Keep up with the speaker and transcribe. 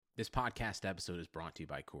This podcast episode is brought to you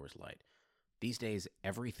by Coors Light. These days,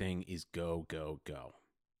 everything is go, go, go.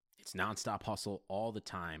 It's nonstop hustle all the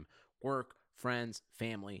time. Work, friends,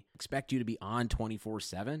 family expect you to be on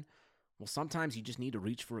 24/7. Well, sometimes you just need to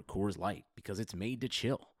reach for a Coors Light because it's made to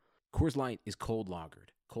chill. Coors Light is cold lagered,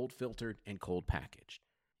 cold filtered, and cold packaged.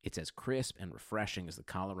 It's as crisp and refreshing as the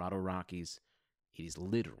Colorado Rockies. It is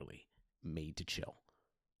literally made to chill.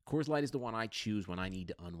 Coors Light is the one I choose when I need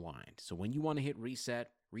to unwind. So when you want to hit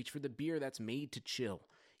reset, reach for the beer that's made to chill.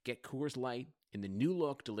 Get Coors Light in the new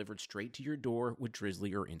look delivered straight to your door with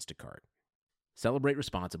Drizzly or Instacart. Celebrate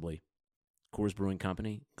responsibly. Coors Brewing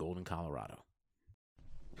Company, Golden, Colorado.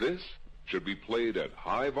 This should be played at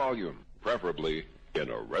high volume, preferably in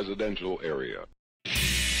a residential area.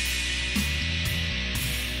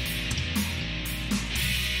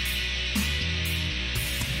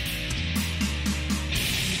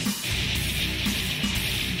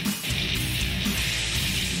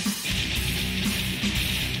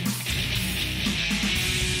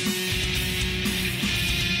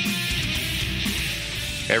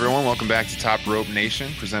 Hey everyone, welcome back to Top Rope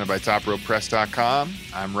Nation, presented by TopRopePress.com.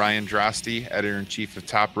 I'm Ryan Drosty, editor-in-chief of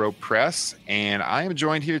Top Rope Press, and I am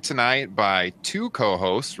joined here tonight by two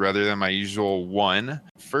co-hosts rather than my usual one.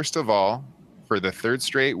 First of all, for the third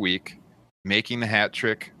straight week, making the hat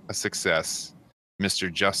trick a success, Mr.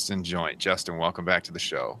 Justin Joint. Justin, welcome back to the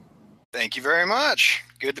show. Thank you very much.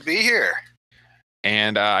 Good to be here.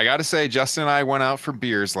 And I got to say, Justin and I went out for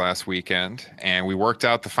beers last weekend, and we worked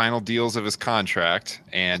out the final deals of his contract.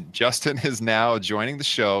 And Justin is now joining the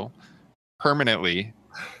show permanently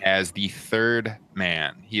as the third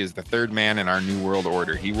man. He is the third man in our new world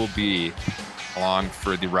order. He will be along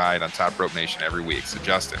for the ride on Top Rope Nation every week. So,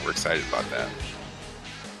 Justin, we're excited about that.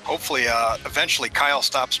 Hopefully, eventually Kyle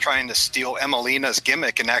stops trying to steal Emelina's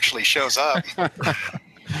gimmick and actually shows up.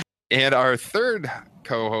 And our third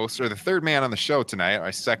co-host, or the third man on the show tonight,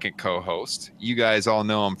 our second co-host, you guys all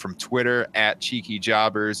know him from Twitter at Cheeky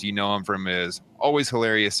Jobbers. You know him from his always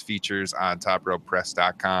hilarious features on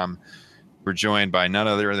TopRopePress.com. We're joined by none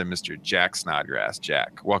other than Mr. Jack Snodgrass.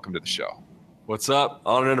 Jack, welcome to the show. What's up?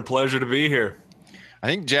 Honor and a pleasure to be here. I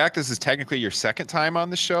think, Jack, this is technically your second time on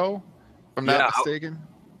the show, if I'm not mistaken.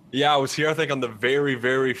 I was here, I think, on the very,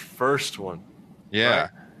 very first one. Yeah. Right?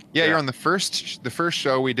 Yeah, you're on the first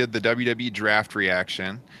show. We did the WWE draft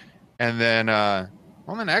reaction, and then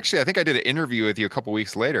actually, I think I did an interview with you a couple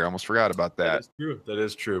weeks later. I almost forgot about that. That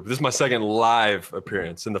is true. But this is my second live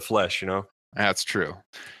appearance in the flesh. That's true.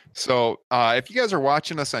 So if you guys are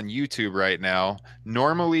watching us on YouTube right now,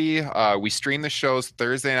 normally we stream the shows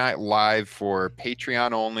Thursday night live for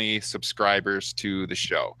Patreon only subscribers to the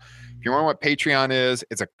show. If you wonder what Patreon is,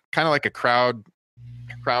 it's a kind of like a crowd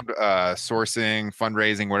sourcing,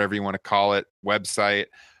 fundraising, whatever you want to call it, website.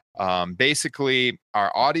 Basically,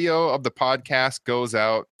 our audio of the podcast goes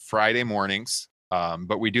out Friday mornings,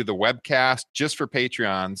 but we do the webcast just for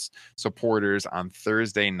Patreon's supporters on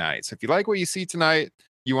Thursday nights. If you like what you see tonight,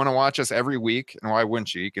 you want to watch us every week, and why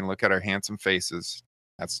wouldn't you? You can look at our handsome faces.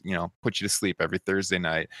 That's, put you to sleep every Thursday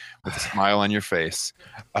night with a smile on your face.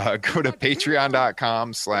 Go to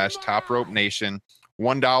patreon.com/TopRopeNation.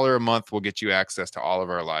 $1 a month will get you access to all of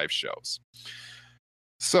our live shows.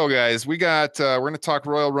 So, guys, we're going to talk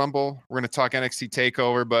Royal Rumble. We're going to talk NXT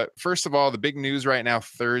TakeOver. But first of all, the big news right now,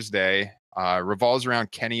 Thursday, revolves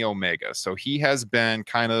around Kenny Omega. So he has been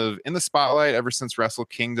kind of in the spotlight ever since Wrestle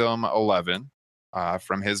Kingdom 11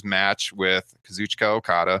 from his match with Kazuchika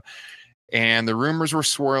Okada. And the rumors were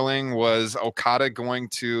swirling. Was Okada going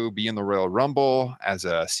to be in the Royal Rumble as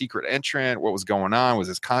a secret entrant? What was going on? Was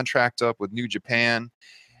his contract up with New Japan?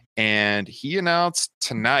 And he announced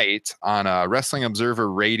tonight on a Wrestling Observer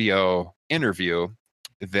Radio interview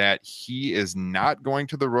that he is not going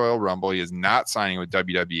to the Royal Rumble. He is not signing with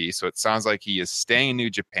WWE. So it sounds like he is staying in New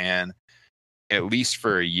Japan at least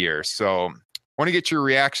for a year. So I want to get your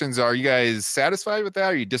reactions. Are you guys satisfied with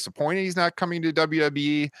that? Are you disappointed he's not coming to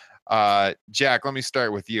WWE? Jack, let me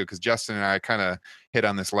start with you because Justin and I kind of hit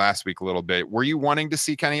on this last week a little bit. Were you wanting to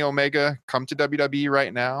see Kenny Omega come to WWE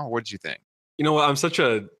right now? What did you think? You know what? I'm such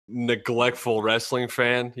a neglectful wrestling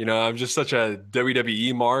fan. I'm just such a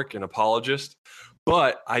WWE mark and apologist.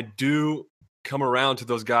 But I do come around to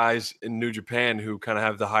those guys in New Japan who kind of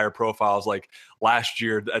have the higher profiles. Like last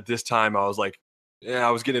year at this time, I was like, I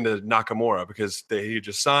was getting into Nakamura because he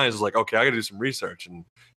just signed. I was like, okay, I got to do some research. And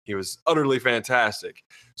he was utterly fantastic.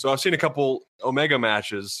 So I've seen a couple Omega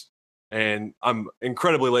matches, and I'm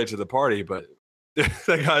incredibly late to the party, but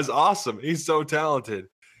that guy's awesome. He's so talented.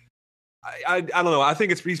 I don't know. I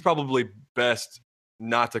think he's probably best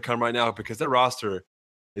not to come right now because that roster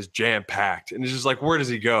is jam-packed. And it's just like, where does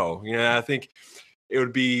he go? I think it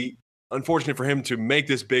would be unfortunate for him to make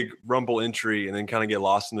this big Rumble entry and then kind of get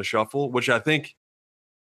lost in the shuffle, which I think,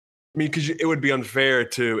 I mean, because it would be unfair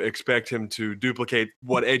to expect him to duplicate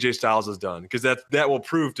what AJ Styles has done, because that will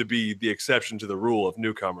prove to be the exception to the rule of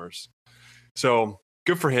newcomers. So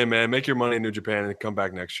good for him, man. Make your money in New Japan and come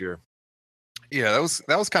back next year. Yeah,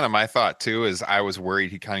 that was kind of my thought too. Is I was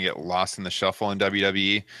worried he'd kind of get lost in the shuffle in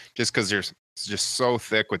WWE, just because there's just so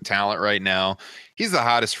thick with talent right now. He's the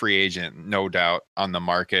hottest free agent, no doubt, on the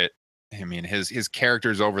market. I mean, his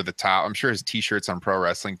character's over the top. I'm sure his t-shirts on Pro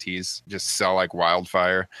Wrestling Tees just sell like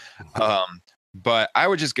wildfire. But I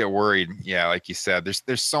would just get worried. Yeah, like you said,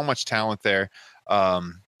 there's so much talent there.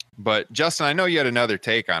 But Justin, I know you had another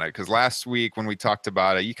take on it, because last week when we talked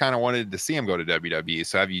about it, you kind of wanted to see him go to WWE.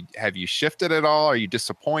 So have you shifted at all? Are you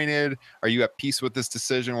disappointed? Are you at peace with this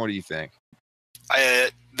decision? What do you think?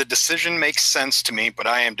 The decision makes sense to me, but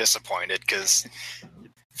I am disappointed because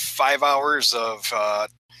 5 hours of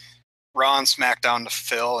Raw and SmackDown to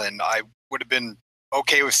fill, and I would have been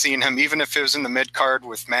okay with seeing him, even if it was in the mid card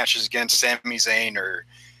with matches against Sami Zayn or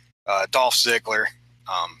Dolph Ziggler.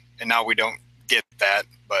 And now we don't get that,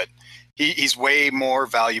 but he's way more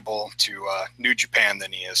valuable to New Japan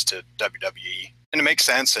than he is to WWE, and it makes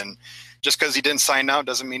sense. And just because he didn't sign now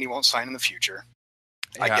doesn't mean he won't sign in the future.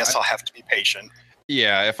 Yeah, I guess I'll have to be patient.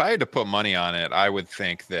 Yeah, if I had to put money on it, I would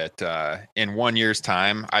think that in 1 year's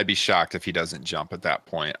time, I'd be shocked if he doesn't jump at that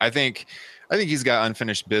point. I think he's got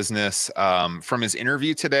unfinished business. From his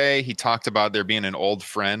interview today, he talked about there being an old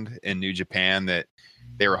friend in New Japan that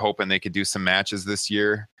they were hoping they could do some matches this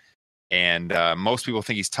year. And most people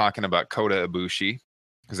think he's talking about Kota Ibushi,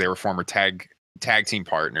 because they were former tag team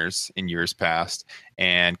partners in years past.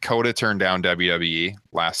 And Kota turned down WWE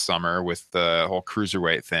last summer with the whole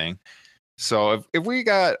cruiserweight thing. So if we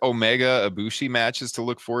got Omega Ibushi matches to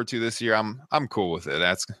look forward to this year, I'm cool with it.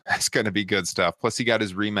 That's going to be good stuff. Plus he got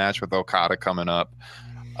his rematch with Okada coming up.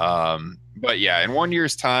 But yeah, in 1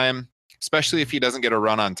 year's time, especially if he doesn't get a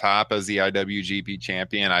run on top as the IWGP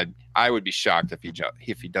champion, I would be shocked if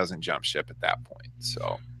he doesn't jump ship at that point.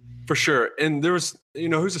 So for sure. And there was,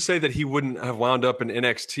 who's to say that he wouldn't have wound up in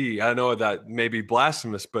NXT? I know that may be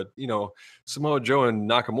blasphemous, but Samoa Joe and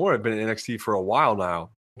Nakamura have been in NXT for a while now.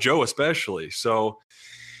 Joe especially. So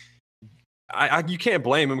you can't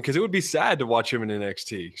blame him, because it would be sad to watch him in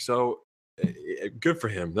NXT. So good for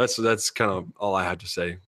him. That's kind of all I have to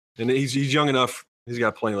say. And he's young enough. He's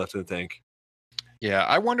got plenty left in the tank. Yeah,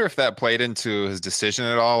 I wonder if that played into his decision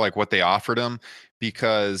at all, like what they offered him,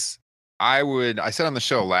 because I said on the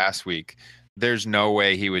show last week, there's no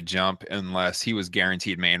way he would jump unless he was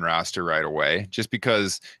guaranteed main roster right away, just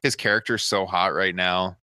because his character's so hot right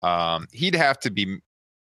now. He'd have to be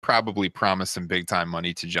probably promised some big time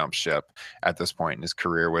money to jump ship at this point in his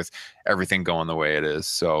career with everything going the way it is.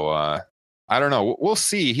 So I don't know. We'll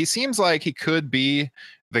see. He seems like he could be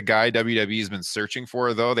the guy WWE's been searching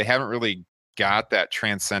for, though. They haven't really got that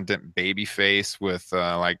transcendent baby face with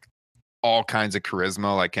like all kinds of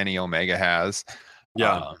charisma like Kenny Omega has.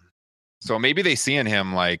 Yeah. So maybe they see in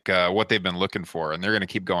him like what they've been looking for, and they're going to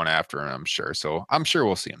keep going after him, I'm sure. So I'm sure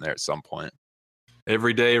we'll see him there at some point.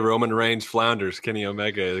 Every day Roman Reigns flounders, Kenny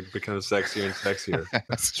Omega becomes sexier and sexier.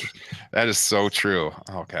 That is so true.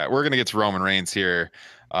 Okay. We're going to get to Roman Reigns here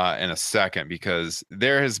in a second, because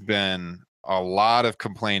there has been a lot of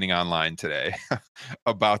complaining online today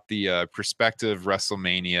about the prospective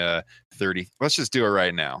WrestleMania 30. Let's just do it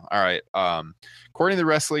right now. All right. According to the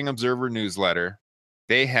Wrestling Observer newsletter,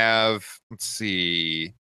 they have,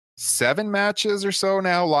 7 matches or so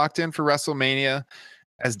now locked in for WrestleMania.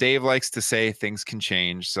 As Dave likes to say, things can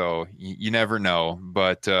change, so you never know.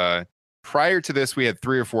 But prior to this, we had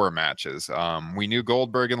 3 or 4 matches. We knew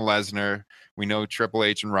Goldberg and Lesnar. We know Triple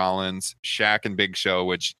H and Rollins, Shaq and Big Show,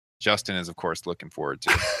 which Justin is, of course, looking forward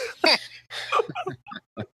to.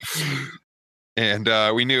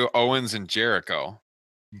 And we knew Owens and Jericho.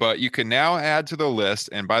 But you can now add to the list.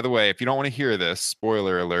 And by the way, if you don't want to hear this,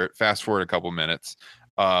 spoiler alert, fast forward a couple minutes.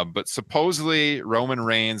 But supposedly Roman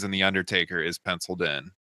Reigns and The Undertaker is penciled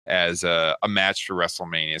in as a match for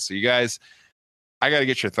WrestleMania. So you guys, I got to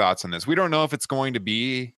get your thoughts on this. We don't know if it's going to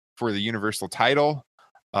be for the Universal title,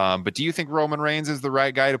 but do you think Roman Reigns is the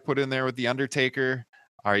right guy to put in there with The Undertaker?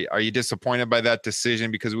 Are you disappointed by that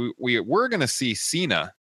decision? Because we're going to see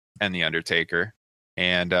Cena and The Undertaker,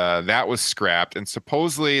 and that was scrapped. And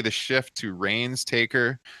supposedly the shift to Reigns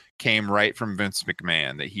Taker came right from Vince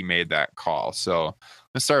McMahon, that he made that call. So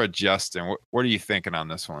let's start with Justin. What are you thinking on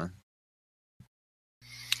this one?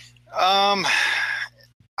 I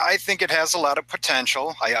think it has a lot of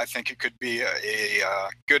potential. I think it could be a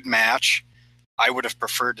good match. I would have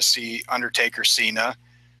preferred to see Undertaker Cena.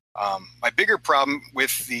 My bigger problem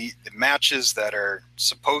with the matches that are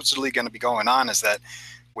supposedly going to be going on is that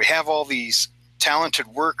we have all these talented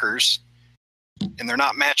workers, and they're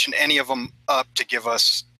not matching any of them up to give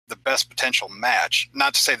us the best potential match.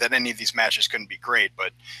 Not to say that any of these matches couldn't be great,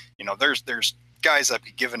 but there's guys that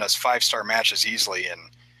be giving us 5-star matches easily, and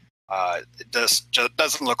it just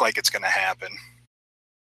doesn't look like it's going to happen.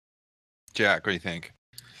 Jack, what do you think?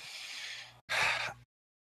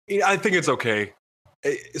 I think it's okay,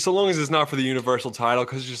 so long as it's not for the Universal title,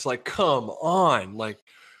 because it's just like, come on,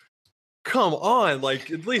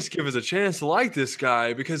 at least give us a chance to like this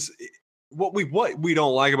guy, because what we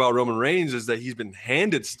don't like about Roman Reigns is that he's been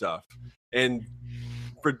handed stuff, and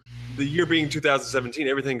for the year being 2017,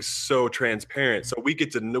 everything's so transparent, so we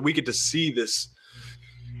get to see this.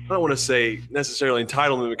 I don't want to say necessarily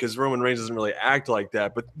entitlement, because Roman Reigns doesn't really act like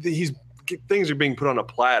that, but things are being put on a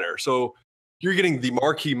platter. So you're getting the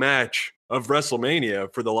marquee match of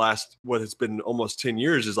WrestleMania for the last, what it's been almost 10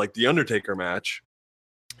 years, is like the Undertaker match.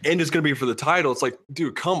 And it's going to be for the title. It's like,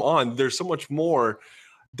 dude, come on. There's so much more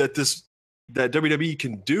that WWE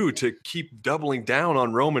can do to keep doubling down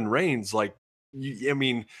on Roman Reigns. Like,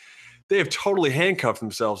 they have totally handcuffed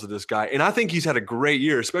themselves to this guy. And I think he's had a great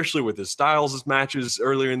year, especially with his Styles' matches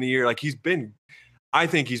earlier in the year. Like, I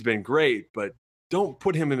think he's been great, but don't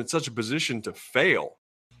put him in such a position to fail.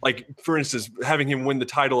 Like, for instance, having him win the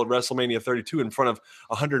title at WrestleMania 32 in front of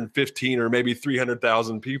 115 or maybe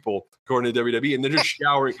 300,000 people, according to WWE, and they're just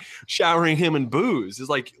showering him in booze. It's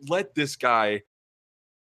like, let this guy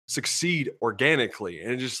succeed organically.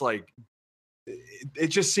 And it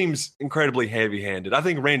just seems incredibly heavy-handed. I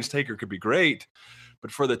think Reigns Taker could be great,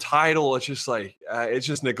 but for the title, it's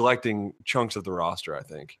just neglecting chunks of the roster, I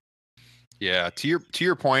think. Yeah, to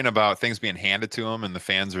your point about things being handed to him and the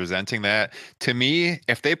fans resenting that, to me,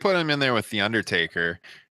 if they put him in there with The Undertaker,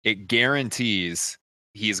 it guarantees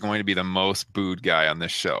he's going to be the most booed guy on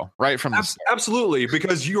this show, right from the start. Absolutely,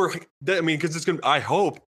 because because it's going to, I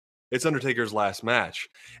hope it's Undertaker's last match.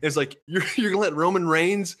 It's like, you're going to let Roman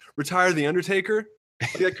Reigns retire The Undertaker?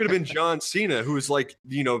 Like, that could have been John Cena, who is like,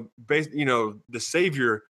 the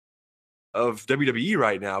savior of WWE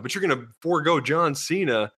right now, but you're going to forego John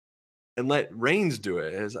Cena and let Reigns do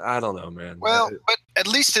it. I don't know, man. Well, but at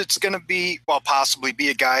least it's going to possibly be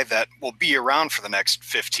a guy that will be around for the next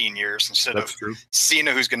 15 years instead of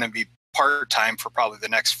Cena, who's going to be part-time for probably the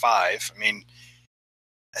next 5. I mean,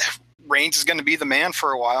 Reigns is going to be the man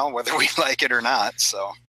for a while, whether we like it or not.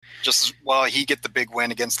 So just while he get the big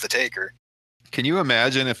win against the Taker. Can you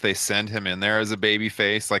imagine if they send him in there as a baby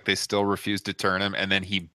face, like they still refuse to turn him, and then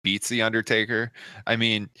he beats The Undertaker? I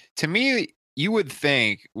mean, to me, you would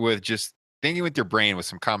think, with just thinking with your brain with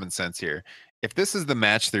some common sense here, if this is the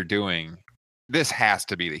match they're doing, this has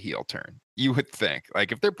to be the heel turn. You would think.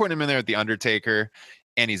 Like, if they're putting him in there with The Undertaker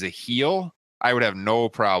and he's a heel, I would have no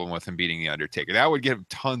problem with him beating The Undertaker. That would give him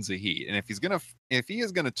tons of heat. And if he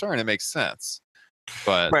is gonna turn, it makes sense.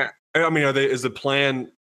 But I mean, is the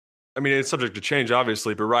plan? I mean, it's subject to change,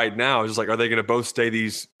 obviously, but right now, it's just like, are they going to both stay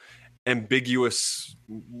these ambiguous,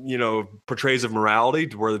 portrays of morality,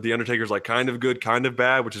 to where The Undertaker's like kind of good, kind of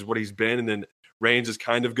bad, which is what he's been, and then Reigns is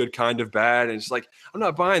kind of good, kind of bad, and it's like, I'm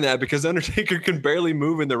not buying that, because The Undertaker can barely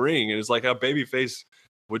move in the ring, and it's like, how babyface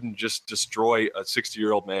wouldn't just destroy a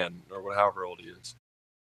 60-year-old man, or however old he is.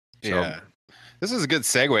 So. Yeah. This is a good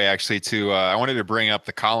segue, actually, to I wanted to bring up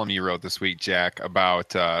the column you wrote this week, Jack, about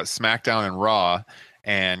SmackDown and Raw,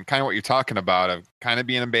 and kind of what you're talking about of kind of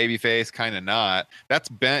being a babyface, kind of not. That's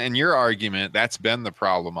been, in your argument, that's been the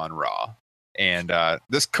problem on Raw. And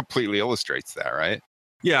this completely illustrates that, right?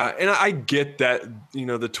 Yeah, and I get that,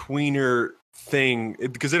 the tweener thing,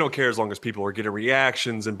 because they don't care as long as people are getting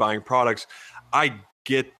reactions and buying products. I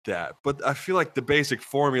get that. But I feel like the basic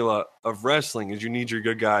formula of wrestling is you need your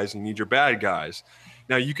good guys and you need your bad guys.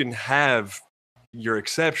 Now, you can have your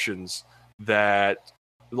exceptions that,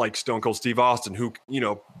 like Stone Cold Steve Austin, who,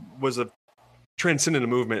 was transcended a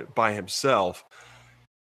movement by himself.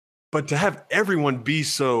 But to have everyone be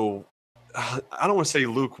so, I don't want to say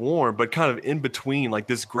lukewarm, but kind of in between, like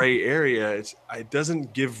this gray area, it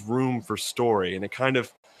doesn't give room for story. And it kind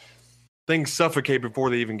of, things suffocate before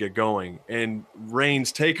they even get going. And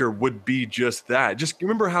Reigns Taker would be just that. Just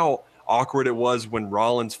remember how awkward it was when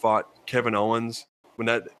Rollins fought Kevin Owens, when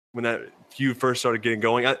that feud first started getting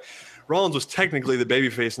going. Rollins was technically the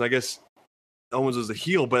babyface, and I guess Owens was the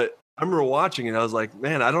heel, but I remember watching it, and I was like,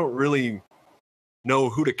 man, I don't really know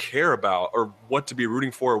who to care about or what to be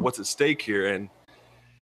rooting for or what's at stake here. And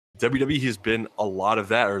WWE has been a lot of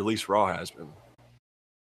that, or at least Raw has been.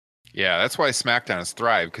 Yeah, that's why SmackDown has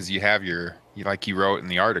thrived, because you have your like you wrote in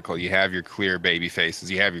the article, you have your clear baby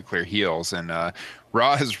faces, you have your clear heels, and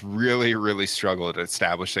Raw has really, really struggled at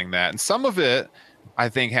establishing that. And some of it, I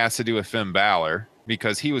think, has to do with Finn Balor,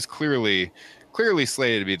 because he was clearly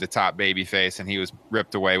slated to be the top baby face, and he was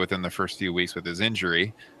ripped away within the first few weeks with his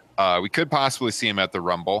injury. We could possibly see him at the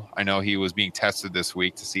Rumble. I know he was being tested this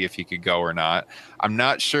week to see if he could go or not. I'm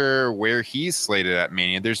not sure where he's slated at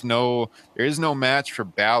Mania. There is no match for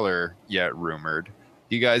Balor yet rumored.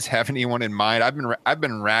 Do you guys have anyone in mind? I've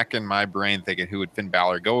been racking my brain thinking who would Finn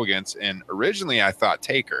Balor go against, and originally I thought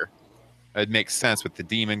Taker. It makes sense with the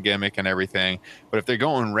demon gimmick and everything. But if they're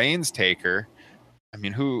going Reigns Taker, I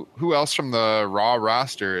mean, who else from the Raw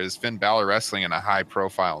roster is Finn Balor wrestling in a high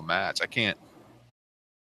profile match? I can't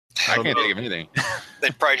think of anything.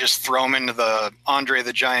 They'd probably just throw him into the Andre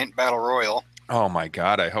the Giant Battle Royal. Oh my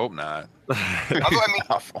God, I hope not. I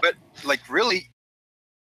mean, but like really,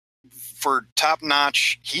 for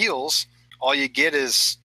top-notch heels, all you get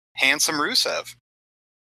is handsome Rusev.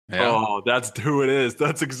 Yeah. Oh, that's who it is.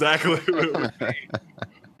 That's exactly who it would be.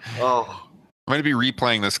 Oh. I'm going to be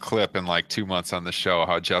replaying this clip in like 2 months on the show,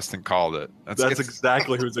 how Justin called it. That's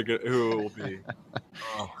exactly who it will be.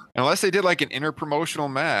 Oh. Unless they did like an interpromotional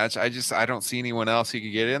match, I don't see anyone else you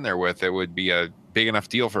could get in there with. It would be a big enough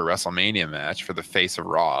deal for a WrestleMania match for the face of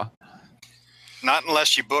Raw. Not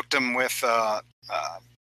unless you booked them with the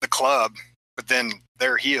club, but then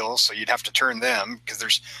they're heels, so you'd have to turn them, because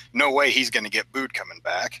there's no way he's going to get booed coming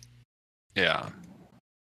back. Yeah.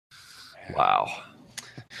 Wow.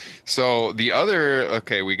 So we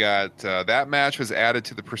got that match was added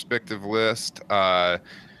to the prospective list.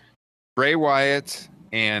 Bray Wyatt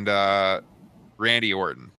and Randy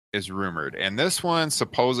Orton is rumored, and this one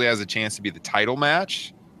supposedly has a chance to be the title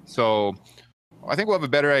match. So I think we'll have a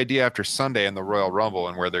better idea after Sunday in the Royal Rumble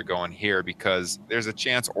and where they're going here, because there's a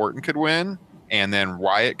chance Orton could win, and then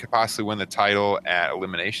Wyatt could possibly win the title at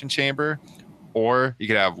Elimination Chamber, or you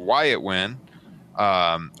could have Wyatt win.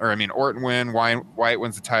 Orton win, Wyatt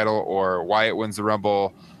wins the title, or Wyatt wins the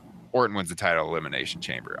Rumble, Orton wins the title, Elimination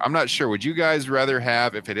Chamber. I'm not sure. Would you guys rather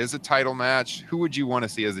have, if it is a title match, who would you want to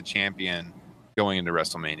see as a champion going into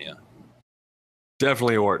WrestleMania?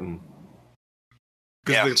 Definitely Orton.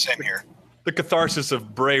 Yeah, same here. The catharsis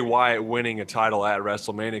of Bray Wyatt winning a title at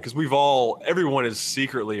WrestleMania, because everyone is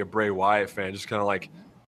secretly a Bray Wyatt fan, just kind of like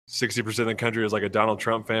 60% of the country is like a Donald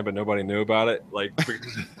Trump fan, but nobody knew about it. Like,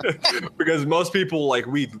 because most people,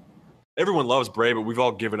 everyone loves Bray, but we've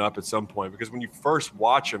all given up at some point, because when you first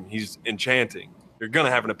watch him, he's enchanting. You're going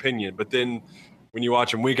to have an opinion, but then when you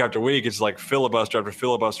watch him week after week, it's like filibuster after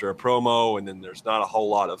filibuster, a promo, and then there's not a whole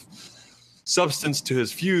lot of substance to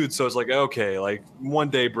his feud. So it's like, okay, like one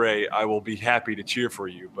day, Bray, I will be happy to cheer for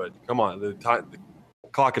you, but come on, the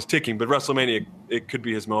clock is ticking. But WrestleMania, it could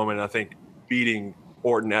be his moment. And I think beating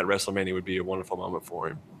Orton at WrestleMania would be a wonderful moment for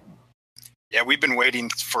him. Yeah, we've been waiting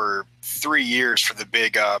for 3 years for the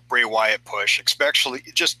big Bray Wyatt push, especially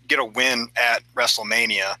just get a win at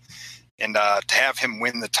WrestleMania, and to have him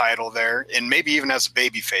win the title there, and maybe even as a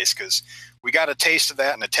babyface, because we got a taste of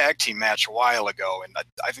that in a tag team match a while ago, and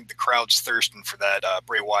I think the crowd's thirsting for that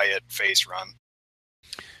Bray Wyatt face run.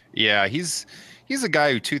 Yeah, he's a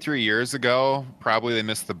guy who 2-3 years ago probably they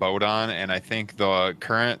missed the boat on, and I think the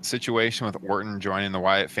current situation with Orton joining the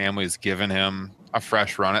Wyatt family has given him a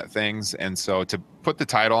fresh run at things, and so to put the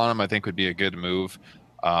title on him, I think would be a good move.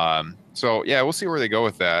 So yeah, we'll see where they go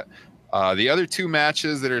with that. The other two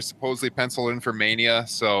matches that are supposedly penciled in for Mania.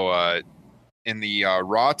 So in the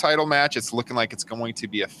Raw title match, it's looking like it's going to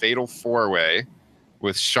be a fatal 4-way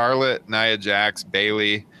with Charlotte, Nia Jax,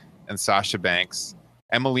 Bayley, and Sasha Banks.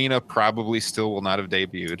 Emelina probably still will not have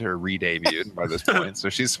debuted or re-debuted by this point, so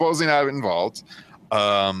she's supposedly not involved.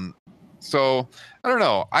 So I don't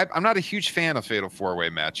know. I'm not a huge fan of fatal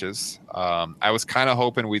 4-way matches. I was kind of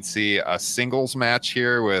hoping we'd see a singles match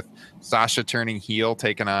here with Sasha turning heel,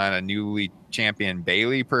 taking on a newly champion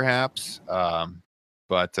Bayley, perhaps.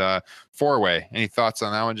 But 4-way. Any thoughts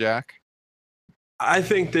on that one, Jack? I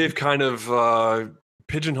think they've kind of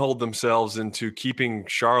pigeonholed themselves into keeping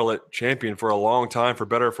Charlotte champion for a long time, for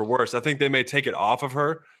better or for worse. I think they may take it off of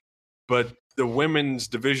her, but the women's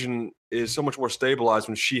division is so much more stabilized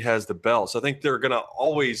when she has the belt. So I think they're going to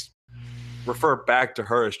always refer back to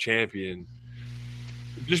her as champion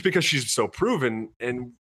just because she's so proven.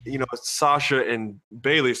 And, you know, Sasha and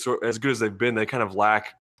Bayley, so as good as they've been, they kind of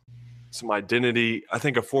lack some identity. I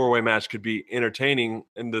think a 4-way match could be entertaining,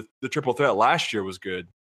 and the triple threat last year was good,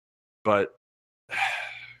 but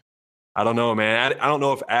I don't know, man. I don't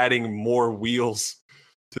know if adding more wheels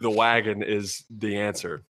to the wagon is the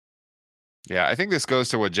answer. Yeah, I think this goes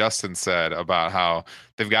to what Justin said about how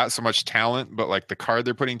they've got so much talent, but like the card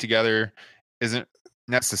they're putting together isn't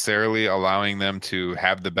necessarily allowing them to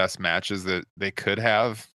have the best matches that they could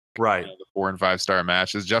have. Right. The 4 and 5 star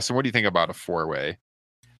matches. Justin, what do you think about a 4-way?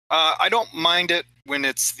 I don't mind it when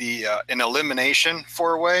it's an elimination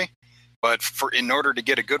 4-way, but in order to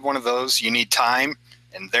get a good one of those, you need time,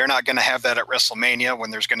 and they're not going to have that at WrestleMania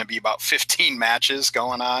when there's going to be about 15 matches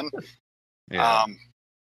going on. Yeah.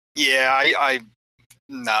 I'm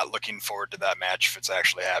not looking forward to that match if it's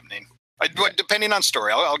actually happening. Depending on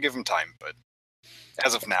story, I'll give them time, but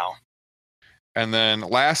as of now. And then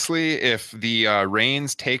lastly, if the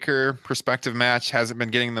Reigns Taker perspective match hasn't been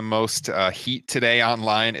getting the most heat today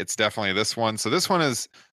online, it's definitely this one. So this one is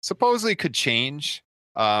supposedly could change,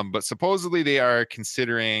 but supposedly they are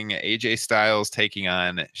considering AJ Styles taking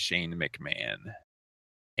on Shane McMahon.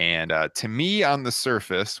 And to me, on the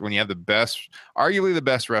surface, when you have arguably the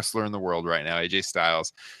best wrestler in the world right now, AJ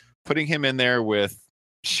Styles, putting him in there with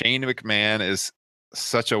Shane McMahon is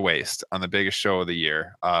such a waste on the biggest show of the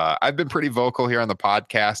year. I've been pretty vocal here on the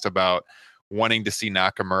podcast about wanting to see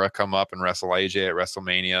Nakamura come up and wrestle AJ at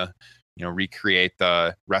WrestleMania, recreate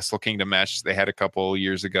the Wrestle Kingdom match they had a couple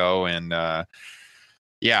years ago. And I'm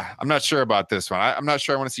not sure about this one. I'm not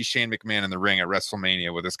sure I want to see Shane McMahon in the ring at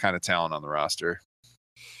WrestleMania with this kind of talent on the roster.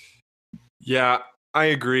 Yeah, I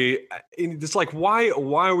agree. It's like, why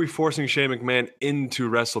are we forcing Shane McMahon into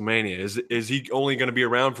WrestleMania? Is he only going to be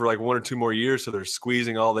around for like 1 or 2 more years, so they're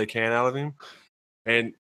squeezing all they can out of him?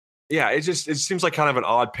 And yeah, it seems like kind of an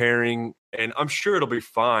odd pairing, and I'm sure it'll be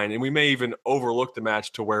fine. And we may even overlook the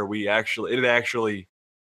match to where it actually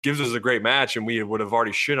gives us a great match, and we would have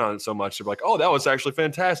already shit on it so much. They're like, oh, that was actually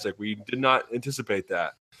fantastic. We did not anticipate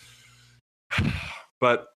that.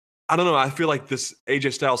 But I don't know. I feel like this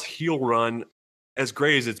AJ Styles heel run, as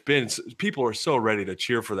great as it's been, people are so ready to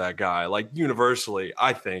cheer for that guy, like universally,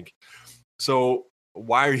 I think. So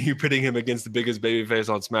why are you pitting him against the biggest babyface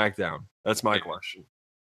on SmackDown? That's my question.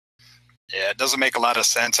 Yeah, it doesn't make a lot of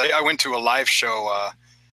sense. I went to a live show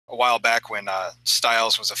a while back when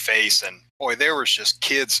Styles was a face, and boy, there was just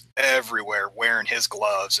kids everywhere wearing his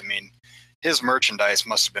gloves. I mean, his merchandise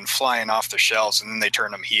must have been flying off the shelves, and then they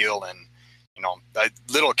turn him heel, and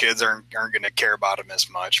little kids aren't going to care about him as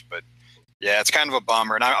much. But yeah, it's kind of a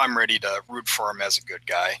bummer, and I'm ready to root for him as a good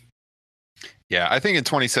guy. Yeah, I think in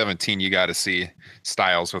 2017 you got to see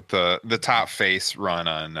Styles with the top face run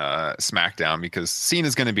on SmackDown, because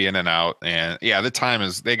Cena's going to be in and out, and the time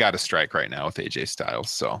is they got to strike right now with AJ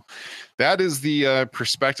Styles. So that is the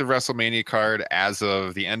prospective WrestleMania card as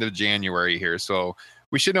of the end of January here. So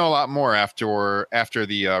we should know a lot more after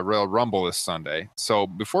the Royal Rumble this Sunday. So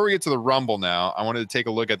before we get to the Rumble now, I wanted to take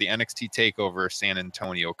a look at the NXT TakeOver San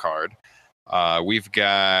Antonio card. We've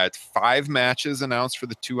got 5 matches announced for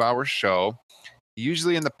the 2-hour show.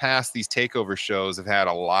 Usually in the past, these TakeOver shows have had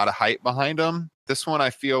a lot of hype behind them. This one I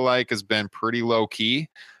feel like has been pretty low key.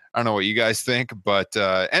 I don't know what you guys think, but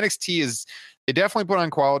NXT they definitely put on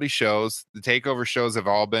quality shows. The TakeOver shows have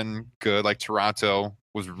all been good. Like Toronto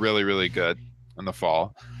was really, really good in the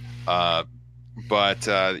fall.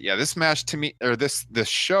 This match to me, or this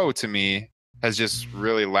show to me, has just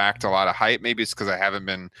really lacked a lot of hype. Maybe it's because I haven't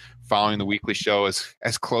been following the weekly show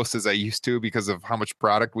as close as I used to because of how much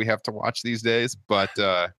product we have to watch these days. But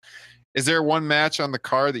is there one match on the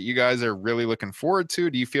card that you guys are really looking forward to?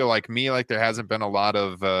 Do you feel like me, like there hasn't been a lot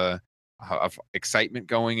of excitement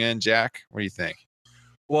going in? Jack, what do you think?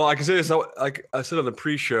 Well, I can say this. Like I said on the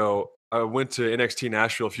pre-show, I went to NXT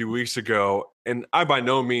Nashville a few weeks ago, and I by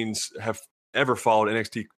no means have ever followed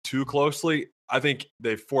NXT too closely. I think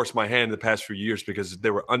they forced my hand in the past few years because they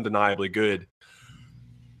were undeniably good.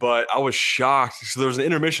 But I was shocked. So there was an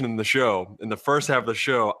intermission in the show. In the first half of the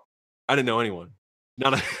show, I didn't know anyone.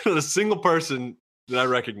 Not a single person that I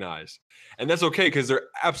recognized. And that's okay because they're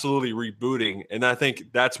absolutely rebooting. And I think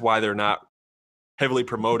that's why they're not heavily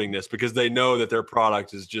promoting this, because they know that their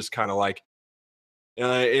product is just kind of like in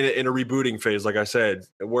a rebooting phase, like I said.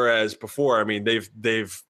 Whereas before, I mean,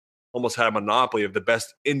 they've almost had a monopoly of the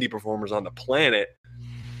best indie performers on the planet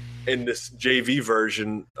in this JV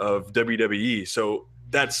version of WWE. So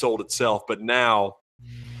that sold itself, but now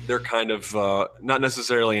they're kind of not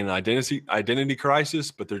necessarily in an identity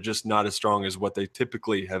crisis, but they're just not as strong as what they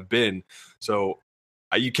typically have been. So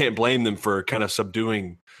you can't blame them for kind of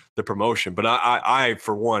subduing the promotion. But I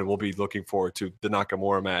for one, will be looking forward to the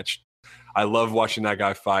Nakamura match. I love watching that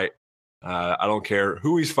guy fight. I don't care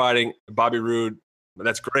who he's fighting. Bobby Roode,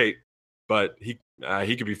 that's great, but he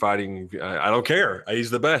could be fighting. I don't care.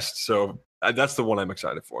 He's the best. So that's the one I'm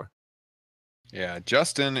excited for. Yeah,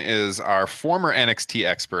 Justin is our former NXT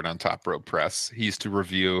expert on Top Rope Press. He used to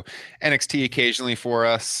review NXT occasionally for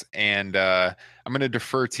us, and I'm going to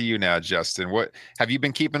defer to you now, Justin. What have you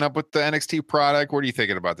been keeping up with the NXT product? What are you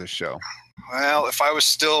thinking about this show? Well, if I was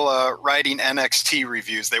still writing NXT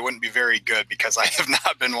reviews, they wouldn't be very good because I have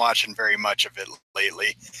not been watching very much of it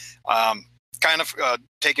lately. Kind of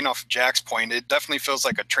taking off Jack's point, it definitely feels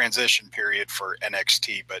like a transition period for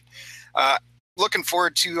NXT, but looking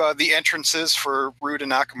forward to the entrances for Rude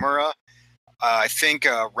and Nakamura. I think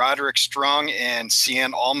Roderick Strong and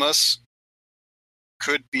Cien Almas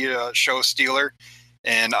could be a show stealer,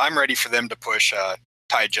 and I'm ready for them to push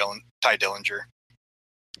Ty Dillinger.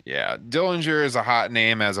 Yeah, Dillinger is a hot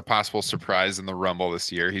name as a possible surprise in the Rumble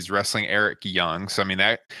this year. He's wrestling Eric Young, so I mean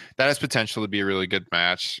that has potential to be a really good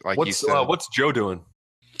match. Like you said, what's Joe doing?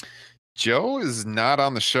 Joe is not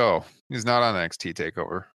on the show. He's not on NXT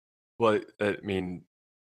Takeover. Well, I mean,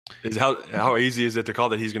 is how easy is it to call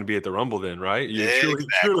that he's going to be at the Rumble then, right?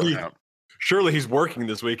 Exactly. Surely he's working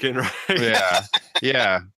this weekend, right? Yeah,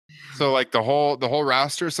 yeah. So like the whole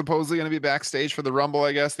roster is supposedly going to be backstage for the Rumble,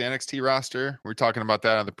 I guess, the NXT roster. We're talking about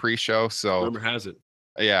that on the pre-show. So rumor has it.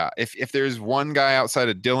 Yeah, if there's one guy outside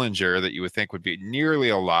of Dillinger that you would think would be nearly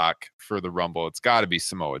a lock for the Rumble, it's got to be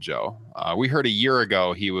Samoa Joe. We heard a year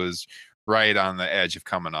ago he was right on the edge of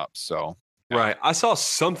coming up. So yeah. Right, I saw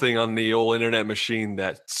something on the old internet machine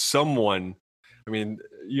that someone, I mean,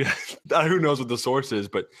 who knows what the source is,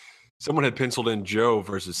 but someone had penciled in Joe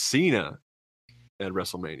versus Cena at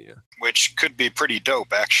WrestleMania, which could be pretty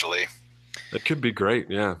dope, actually. That could be great.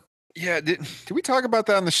 Yeah. Yeah. Did we talk about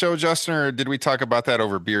that on the show, Justin, or did we talk about that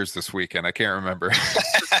over beers this weekend? I can't remember.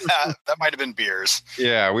 That might have been beers.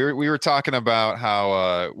 Yeah, we were talking about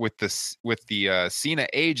how with the Cena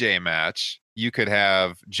AJ match, you could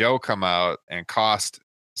have Joe come out and cost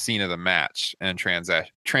Cena the match and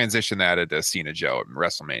transition that into Cena Joe at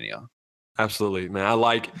WrestleMania. Absolutely, man.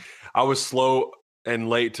 I was slow and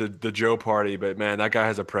late to the Joe party, but man, that guy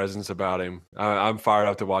has a presence about him. I'm fired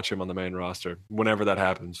up to watch him on the main roster whenever that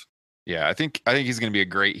happens. Yeah, I think he's going to be a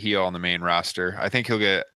great heel on the main roster. I think he'll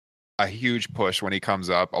get a huge push when he comes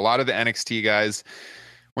up. A lot of the NXT guys,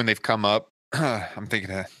 when they've come up, I'm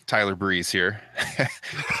thinking of Tyler Breeze here,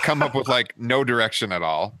 come up with like no direction at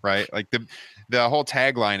all, right? Like the whole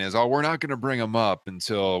tagline is, "Oh, we're not going to bring him up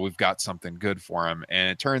until we've got something good for him." And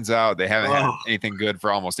it turns out they haven't had anything good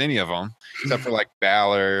for almost any of them, except for like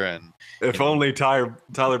Balor and. If only Tyler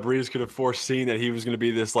Breeze could have foreseen that he was going to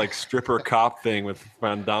be this like stripper cop thing with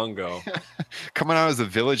Fandango, coming out as the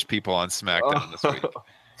Village People on SmackDown this week.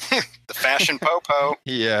 The fashion popo.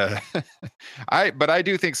 Yeah. But I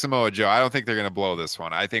do think Samoa Joe, I don't think they're going to blow this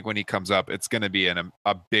one. I think when he comes up, it's going to be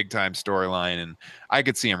a big time storyline, and I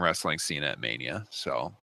could see him wrestling Cena at Mania.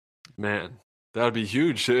 So, man, that would be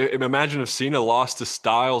huge. Imagine if Cena lost to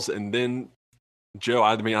Styles and then Joe.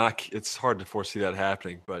 I mean, it's hard to foresee that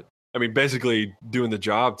happening, but I mean, basically doing the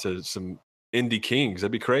job to some indie kings.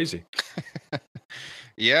 That'd be crazy.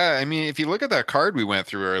 Yeah, I mean, if you look at that card we went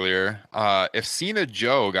through earlier, if Cena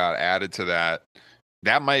Joe got added to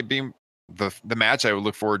that might be the match I would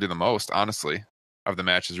look forward to the most, honestly, of the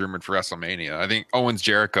matches rumored for WrestleMania. I think Owens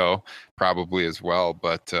Jericho probably as well,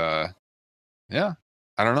 but yeah,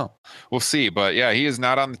 I don't know. We'll see. But yeah, he is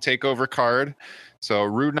not on the takeover card. So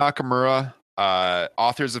Rude Nakamura,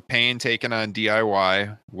 Authors of Pain taking on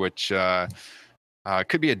DIY, which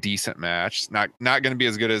could be a decent match. Not going to be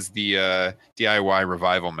as good as the DIY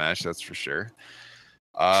Revival match, that's for sure.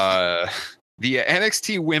 The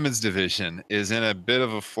NXT Women's Division is in a bit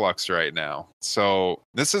of a flux right now. So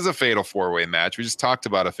this is a Fatal 4-Way match. We just talked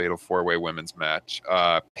about a Fatal 4-Way women's match.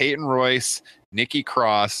 Peyton Royce, Nikki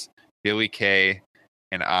Cross, Billie Kay,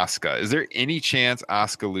 and Asuka. Is there any chance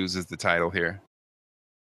Asuka loses the title here?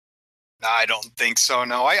 I don't think so.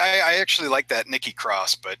 No, I actually like that Nikki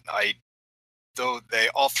Cross, but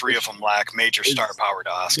all three of them lack major star power to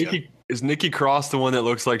Asuka. Is Nikki Cross the one that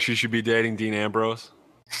looks like she should be dating Dean Ambrose?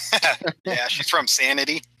 Yeah, she's from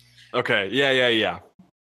Sanity. Okay, yeah.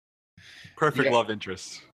 Perfect Yeah. love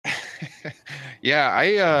interest. Yeah,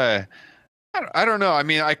 I don't know. I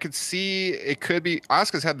mean, I could see it could be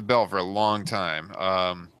Asuka's had the belt for a long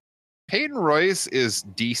time. Peyton Royce is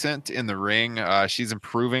decent in the ring. She's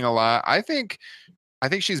improving a lot. I think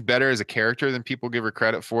she's better as a character than people give her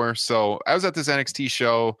credit for. So I was at this NXT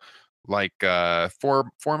show like 4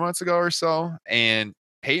 months ago or so, and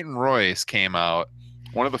Peyton Royce came out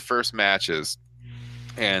one of the first matches,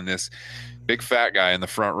 and this big fat guy in the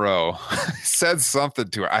front row said something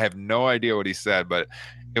to her. I have no idea what he said, but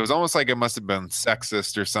it was almost like it must have been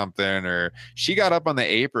sexist or something, or she got up on the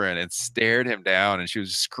apron and stared him down, and she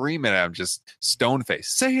was screaming at him, just stone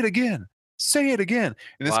faced. Say it again. say it again.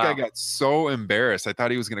 And this guy Wow. got so embarrassed. I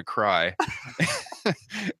thought he was going to cry.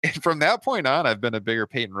 And from that point on, I've been a bigger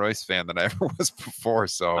Peyton Royce fan than I ever was before.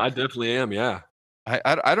 So I definitely am. Yeah.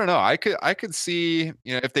 I don't know. I could see,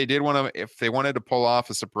 if they wanted to pull off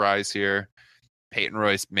a surprise here, Peyton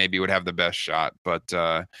Royce maybe would have the best shot, but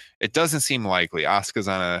it doesn't seem likely. Asuka's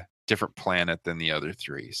on a different planet than the other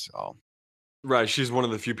three. So Right. She's one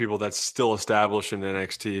of the few people that's still established in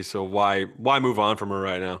NXT. So why move on from her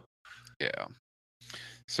right now? yeah.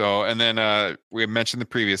 So, and then we mentioned the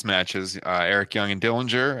previous matches, Eric Young and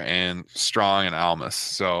Dillinger, and Strong and Almas.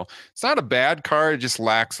 So it's not a bad card. It just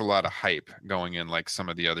lacks a lot of hype going in like some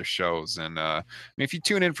of the other shows. And I mean, if you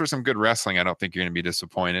tune in for some good wrestling, I don't think you're going to be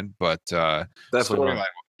disappointed. But Definitely.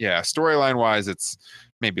 storyline wise, it's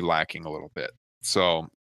maybe lacking a little bit. So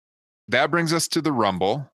that brings us to the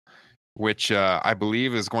Rumble, which I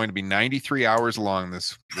believe is going to be 93 hours long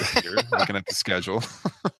this year, looking at the schedule.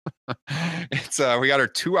 It's we got our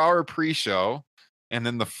 2-hour pre-show and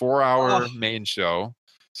then the 4-hour main show.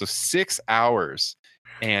 So 6 hours.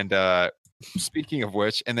 And speaking of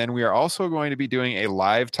which, and then we are also going to be doing a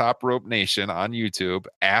live Top Rope Nation on YouTube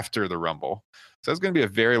after the Rumble. So it's going to be a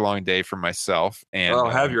very long day for myself. And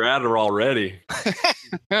Have your Adderall ready.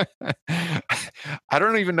 I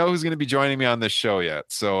don't even know who's going to be joining me on this show yet.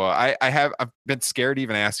 So I've been scared to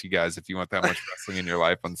even ask you guys if you want that much wrestling in your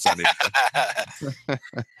life on Sunday.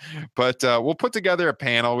 But we'll put together a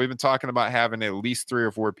panel. We've been talking about having at least 3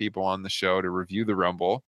 or 4 people on the show to review the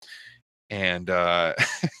Rumble. And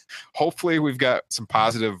hopefully we've got some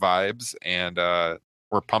positive vibes and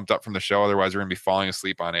we're pumped up from the show. Otherwise, we're going to be falling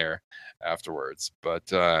asleep on air afterwards.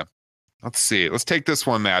 But let's see. Let's take this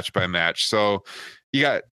one match by match. So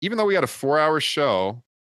even though we got a 4-hour show,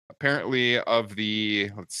 apparently of the,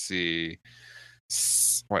 let's see,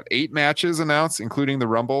 8 matches announced, including the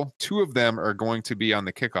Rumble, 2 of them are going to be on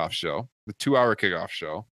the kickoff show, the 2-hour kickoff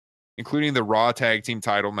show, including the Raw Tag Team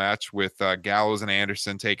title match with Gallows and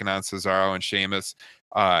Anderson taking on Cesaro and Sheamus.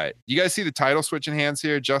 You guys see the title switching hands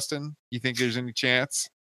here, Justin? You think there's any chance?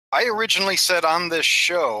 I originally said on this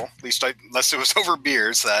show, at least unless it was over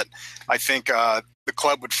beers, that I think the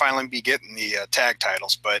club would finally be getting the tag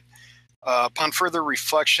titles. But upon further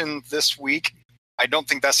reflection this week, I don't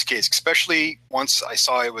think that's the case, especially once I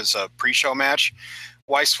saw it was a pre-show match.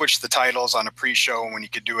 Why switch the titles on a pre-show when you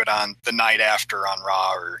could do it on the night after on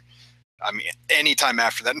Raw or, I mean, anytime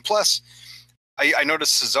after that? And plus, I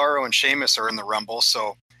noticed Cesaro and Sheamus are in the Rumble,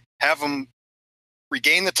 so have them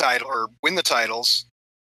regain the title or win the titles.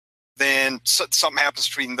 Then something happens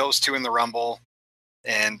between those 2 in the Rumble,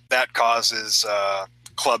 and that causes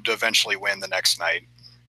club to eventually win the next night.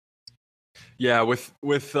 Yeah, with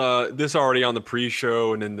this already on the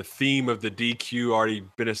pre-show and then the theme of the DQ already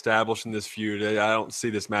been established in this feud, I don't see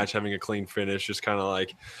this match having a clean finish. Just kind of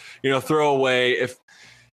like, throw away.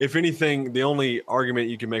 If anything, the only argument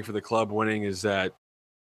you can make for the club winning is that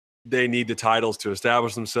they need the titles to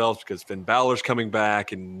establish themselves because Finn Balor's coming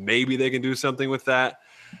back and maybe they can do something with that.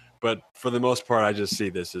 But for the most part, I just see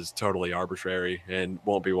this as totally arbitrary and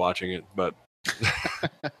won't be watching it. But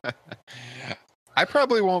I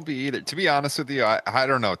probably won't be either. To be honest with you, I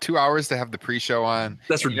don't know. 2 hours to have the pre-show on.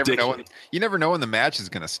 That's ridiculous. You never know when the match is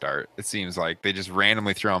going to start. It seems like they just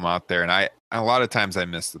randomly throw them out there. And a lot of times I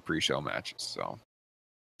miss the pre-show matches. So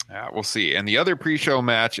we'll see. And the other pre-show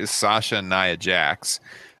match is Sasha and Nia Jax,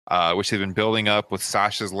 which they've been building up with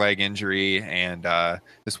Sasha's leg injury. And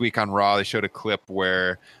this week on Raw, they showed a clip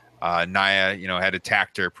where Nia, had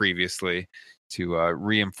attacked her previously to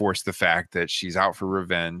reinforce the fact that she's out for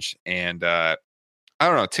revenge. And I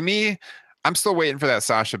don't know. To me, I'm still waiting for that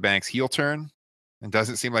Sasha Banks heel turn. It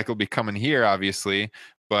doesn't seem like it'll be coming here, obviously.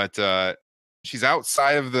 But she's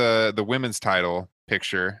outside of the women's title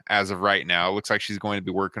picture as of right now. It looks like she's going to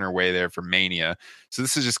be working her way there for Mania. So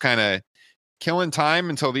this is just kind of killing time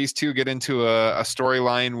until these two get into a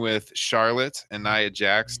storyline with Charlotte and Nia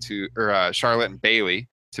Jax Charlotte and Bayley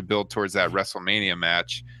to build towards that WrestleMania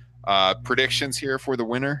match. Predictions here for the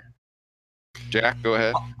winner. Jack, go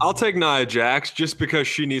ahead. I'll take Nia Jax just because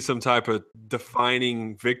she needs some type of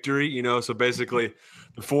defining victory, So basically,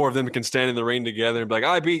 the 4 of them can stand in the ring together and be like,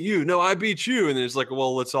 "I beat you, no, I beat you," and then it's like,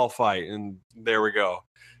 "Well, let's all fight," and there we go.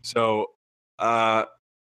 So, I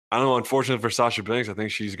don't know. Unfortunately for Sasha Banks, I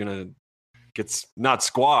think she's gonna get not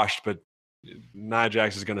squashed, but Nia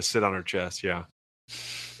Jax is gonna sit on her chest. Yeah.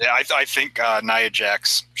 Yeah, I think Nia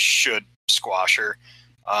Jax should squash her.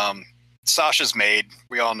 Sasha's made.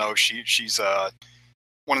 We all know she's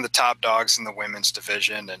one of the top dogs in the women's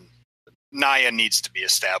division, and Nia needs to be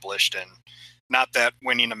established. And not that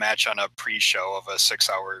winning a match on a pre-show of a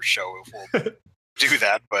 6-hour show will do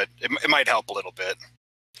that, but it might help a little bit.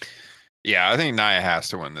 Yeah, I think Nia has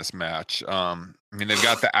to win this match. I mean, they've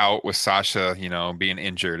got the out with Sasha, being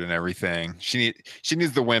injured and everything. She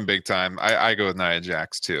needs the win big time. I go with Nia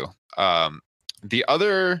Jax too. The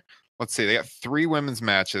other, let's see, they got 3 women's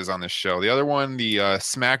matches on this show. The other one, the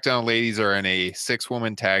SmackDown ladies are in a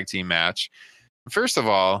 6-woman tag team match. First of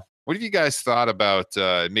all, what have you guys thought about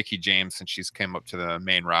Mickie James since she's came up to the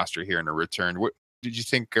main roster here in her return? What did you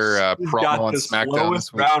think her She's promo got on the SmackDown slowest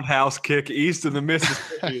this week? roundhouse kick east of the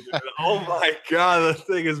Mississippi. Dude. Oh my god, the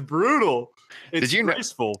thing is brutal. It's Did you know-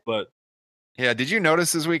 graceful, but Yeah, did you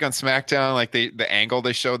notice this week on SmackDown, like the angle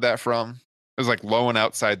they showed that from? It was like low and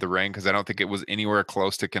outside the ring because I don't think it was anywhere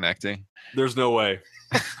close to connecting. there's no way.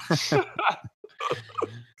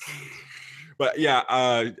 But yeah,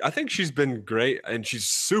 I think she's been great and she's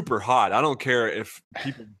super hot. I don't care if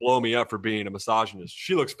people blow me up for being a misogynist.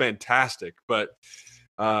 She looks fantastic, but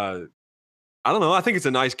I don't know. I think it's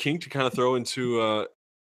a nice kink to kind of throw into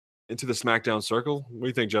the SmackDown circle. What do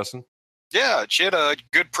you think, Justin? Yeah, she had a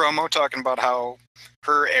good promo talking about how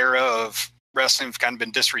her era of wrestling has kind of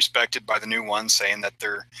been disrespected by the new ones, saying that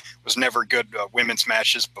there was never good women's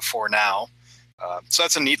matches before now. So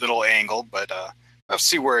that's a neat little angle, but let's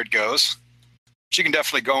see where it goes. She can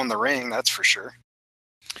definitely go in the ring, that's for sure.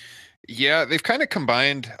 Yeah, they've kind of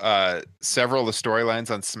combined several of the storylines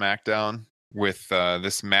on SmackDown with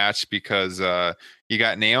this match because you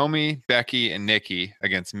got Naomi, Becky, and Nikki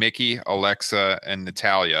against Mickie, Alexa, and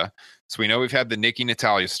Natalya. So we know we've had the Nikki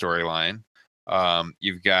Natalya storyline.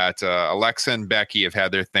 You've got Alexa and Becky have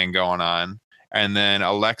had their thing going on. And then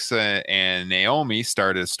Alexa and Naomi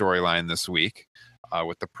started a storyline this week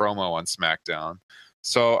with the promo on SmackDown.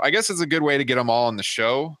 So I guess it's a good way to get them all on the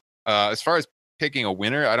show. As far as picking a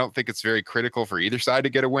winner, I don't think it's very critical for either side to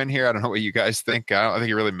get a win here. I don't know what you guys think. I don't think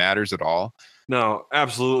it really matters at all. No,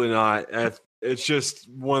 absolutely not. It's just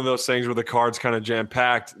one of those things where the card's kind of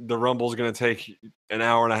jam-packed. The Rumble's going to take an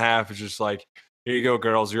hour and a half. It's just like, here you go,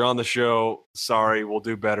 girls. You're on the show. Sorry, we'll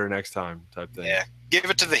do better next time type thing. Yeah, give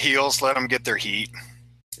it to the heels. Let them get their heat.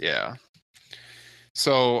 Yeah.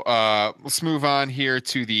 So let's move on here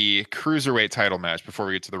to the Cruiserweight title match before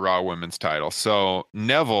we get to the Raw Women's title. So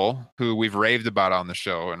Neville, who we've raved about on the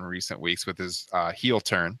show in recent weeks with his heel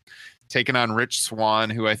turn, taking on Rich Swann,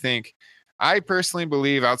 who I personally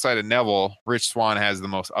believe outside of Neville, Rich Swann has the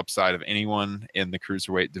most upside of anyone in the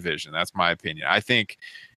Cruiserweight division. That's my opinion. I think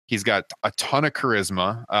he's got a ton of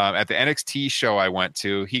charisma. At the NXT show I went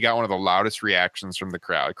to, he got one of the loudest reactions from the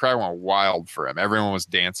crowd. The crowd went wild for him. Everyone was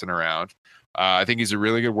dancing around. I think he's a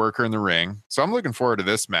really good worker in the ring. So I'm looking forward to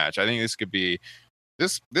this match. I think this could be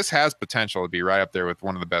this has potential to be right up there with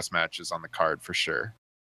one of the best matches on the card for sure.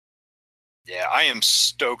 Yeah, I am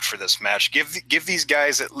stoked for this match. Give these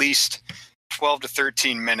guys at least 12 to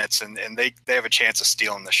 13 minutes and they have a chance of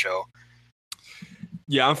stealing the show.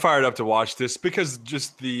 Yeah, I'm fired up to watch this because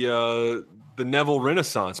just the Neville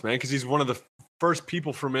renaissance, man, because he's one of the first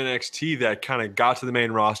people from NXT that kind of got to the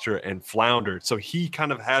main roster and floundered. So he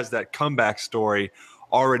kind of has that comeback story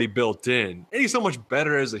already built in. And he's so much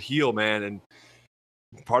better as a heel, man. And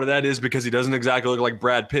part of that is because he doesn't exactly look like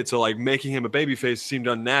Brad Pitt. So like making him a babyface seemed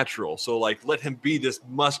unnatural. So like let him be this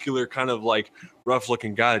muscular kind of like rough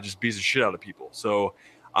looking guy that just beats the shit out of people. So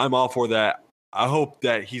I'm all for that. I hope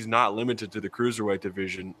that he's not limited to the Cruiserweight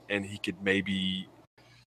division and he could maybe,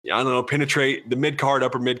 I don't know, penetrate the mid-card,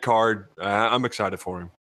 upper mid-card. I'm excited for him.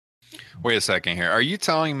 Wait a second here. Are you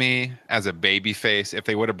telling me as a babyface, if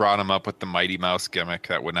they would have brought him up with the Mighty Mouse gimmick,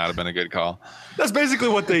 that would not have been a good call? That's basically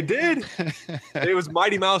what they did. It was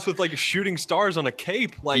Mighty Mouse with like shooting stars on a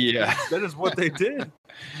cape. Like, yeah, that is what they did.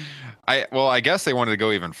 I guess they wanted to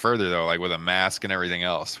go even further though, like with a mask and everything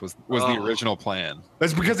else was the original plan.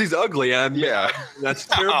 That's because he's ugly. And yeah, that's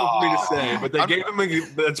terrible for me to say, but they gave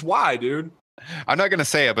him that's why, dude. I'm not going to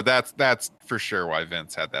say it, but that's for sure why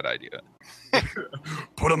Vince had that idea.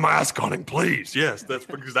 Put a mask on him, please. Yes, that's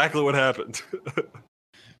exactly what happened.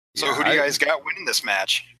 So who do you guys got winning this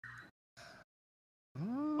match?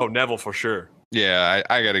 Oh, Neville for sure. Yeah,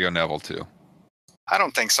 I got to go Neville too. I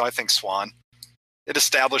don't think so. I think Swann. It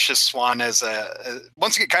establishes Swann as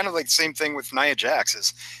once again, kind of like the same thing with Nia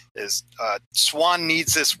Jax is Swann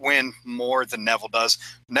needs this win more than Neville does.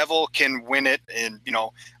 Neville can win it in,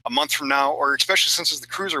 a month from now, or especially since it's the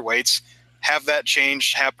Cruiserweights, have that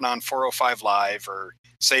change happen on 405 Live or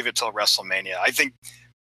save it till WrestleMania. I think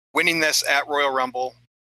winning this at Royal Rumble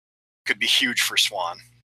could be huge for Swann.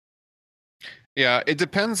 Yeah, it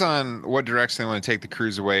depends on what direction they want to take the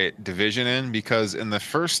Cruiserweight division in, because in the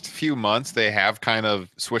first few months, they have kind of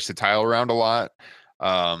switched the title around a lot.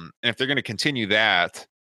 And if they're going to continue that,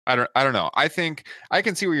 I don't know. I think I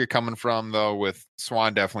can see where you're coming from though. With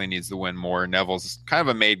Swan, definitely needs to win more. Neville's kind of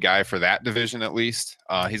a made guy for that division at least.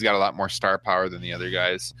 He's got a lot more star power than the other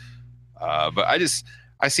guys. But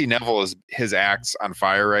I see Neville as his act's on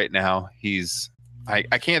fire right now. I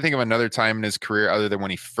can't think of another time in his career other than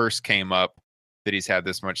when he first came up that he's had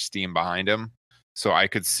this much steam behind him. So I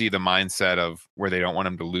could see the mindset of where they don't want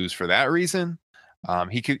him to lose for that reason.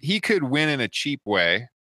 He could win in a cheap way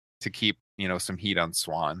to keep, some heat on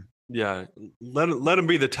Swan. Yeah, let him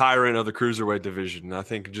be the tyrant of the cruiserweight division. I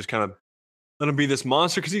think just kind of let him be this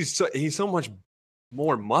monster because he's so much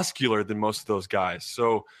more muscular than most of those guys.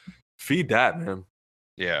 So feed that, man.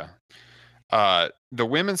 Yeah. The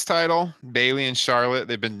women's title, Bayley and Charlotte,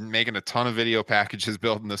 they've been making a ton of video packages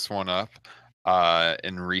building this one up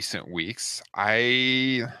in recent weeks.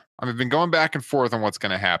 I've been going back and forth on what's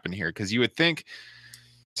going to happen here because you would think,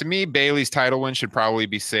 to me, Bayley's title win should probably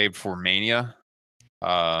be saved for Mania.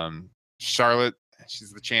 Charlotte,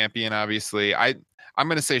 she's the champion, obviously. I'm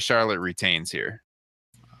going to say Charlotte retains here.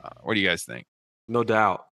 What do you guys think? No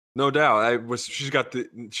doubt. She's got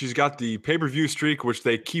the pay-per-view streak, which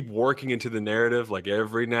they keep working into the narrative. Like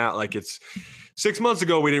it's 6 months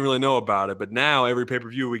ago, we didn't really know about it, but now every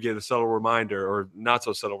pay-per-view we get a subtle reminder, or not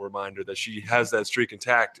so subtle reminder, that she has that streak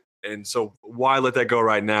intact. And so why let that go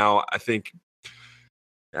right now? I think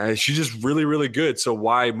she's just really, really good. So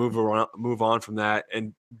why move on from that?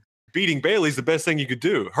 And beating Bayley's the best thing you could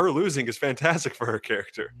do. Her losing is fantastic for her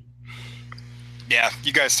character. Yeah,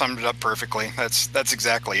 you guys summed it up perfectly. That's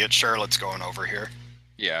exactly it. Charlotte's going over here.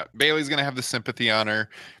 Yeah, Bayley's gonna have the sympathy on her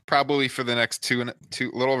probably for the next a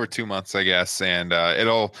little over 2 months, I guess, and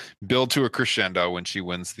it'll build to a crescendo when she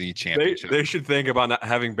wins the championship. They should think about not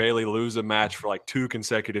having Bayley lose a match for like 2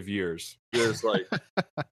 consecutive years. There's like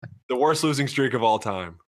the worst losing streak of all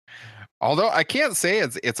time. Although I can't say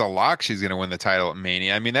it's a lock she's going to win the title at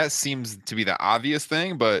Mania. I mean, that seems to be the obvious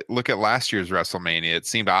thing, but look at last year's WrestleMania. It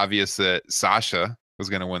seemed obvious that Sasha was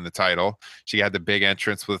going to win the title. She had the big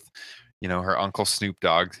entrance with, her uncle Snoop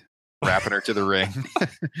Dogg wrapping her to the ring.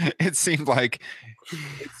 It seemed like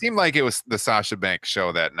it was the Sasha Banks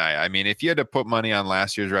show that night. I mean, if you had to put money on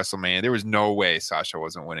last year's WrestleMania, there was no way Sasha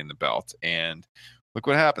wasn't winning the belt. And look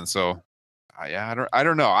what happened. So, yeah, I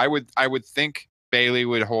don't know. I would think Bayley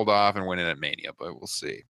would hold off and win it at Mania, but we'll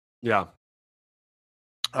see. Yeah.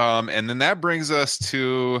 And then that brings us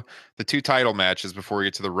to the 2 title matches before we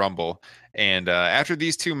get to the Rumble. And after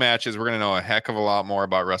these 2 matches, we're going to know a heck of a lot more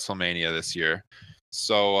about WrestleMania this year.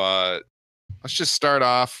 So let's just start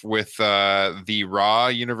off with the Raw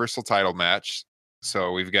Universal title match.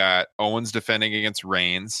 So we've got Owens defending against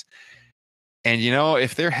Reigns. And,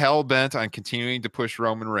 if they're hell-bent on continuing to push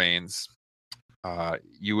Roman Reigns,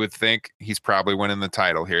 you would think he's probably winning the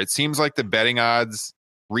title here. It seems like the betting odds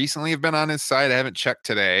recently have been on his side. I haven't checked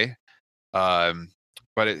today. But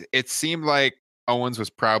it seemed like Owens was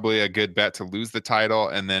probably a good bet to lose the title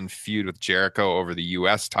and then feud with Jericho over the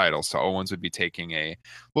U.S. title. So Owens would be taking a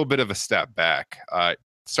little bit of a step back.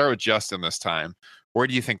 Start with Justin this time. Where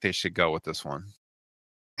do you think they should go with this one?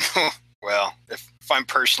 Well, if I'm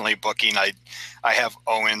personally booking, I have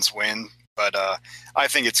Owens win. But I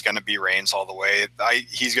think it's going to be Reigns all the way.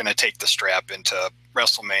 He's going to take the strap into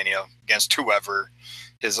WrestleMania against whoever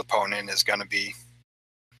his opponent is going to be,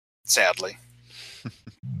 sadly.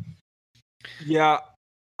 Yeah,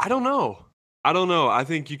 I don't know. I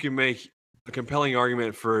think you can make a compelling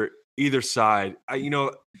argument for either side.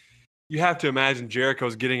 You have to imagine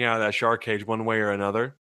Jericho's getting out of that shark cage one way or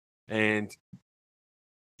another. And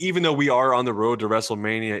even though we are on the road to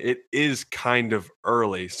WrestleMania, it is kind of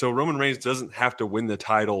early. So Roman Reigns doesn't have to win the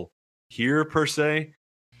title here per se.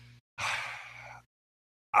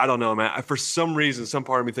 I don't know, man. For some reason, some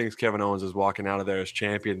part of me thinks Kevin Owens is walking out of there as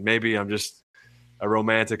champion. Maybe I'm just a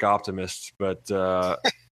romantic optimist, but I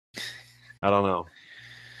don't know.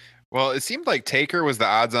 Well, it seemed like Taker was the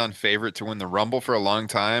odds-on favorite to win the Rumble for a long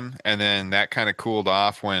time, and then that kind of cooled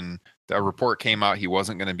off when the report came out he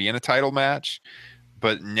wasn't going to be in a title match.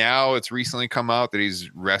 But now it's recently come out that he's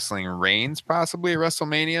wrestling Reigns possibly at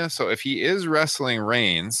WrestleMania. So if he is wrestling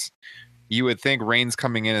Reigns, you would think Reigns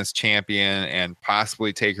coming in as champion and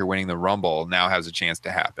possibly Taker winning the Rumble now has a chance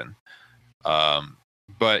to happen.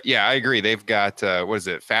 But yeah, I agree. They've got,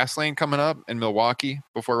 Fastlane coming up in Milwaukee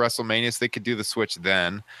before WrestleMania, so they could do the switch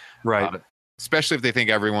then. Right. Especially if they think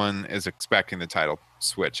everyone is expecting the title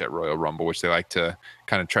switch at Royal Rumble, which they like to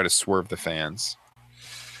kind of try to swerve the fans.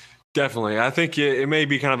 Definitely. I think it may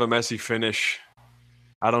be kind of a messy finish.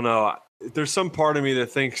 I don't know. There's some part of me that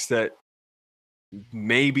thinks that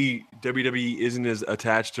maybe WWE isn't as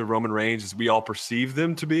attached to Roman Reigns as we all perceive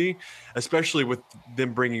them to be, especially with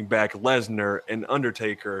them bringing back Lesnar and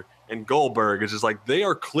Undertaker and Goldberg. It's just like they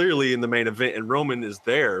are clearly in the main event and Roman is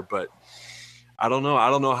there, but I don't know. I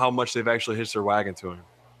don't know how much they've actually hitched their wagon to him.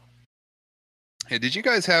 Hey, did you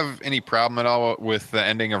guys have any problem at all with the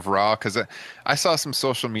ending of Raw? Because I saw some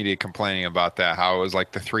social media complaining about that, how it was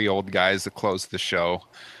like the three old guys that closed the show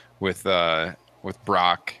with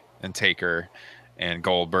Brock and Taker and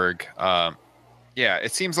Goldberg. Yeah,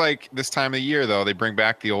 it seems like this time of the year, though, they bring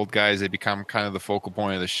back the old guys. They become kind of the focal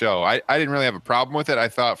point of the show. I didn't really have a problem with it. I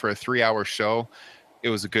thought for a 3-hour show, it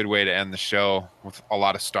was a good way to end the show with a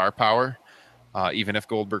lot of star power, even if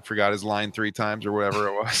Goldberg forgot his line 3 times or whatever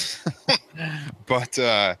it was. But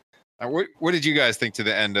what did you guys think to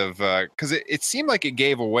the end of because it seemed like it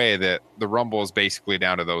gave away that the Rumble is basically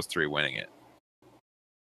down to those 3 winning it.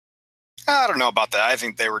 I don't know about that. I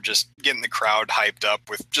think they were just getting the crowd hyped up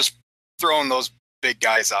with just throwing those big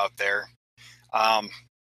guys out there.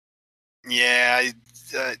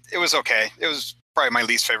 It was okay. It was probably my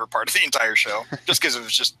least favorite part of the entire show, just because it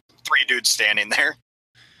was just 3 dudes standing there.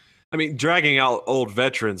 I mean, dragging out old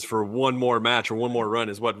veterans for one more match or one more run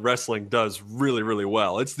is what wrestling does really, really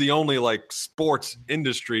well. It's the only like sports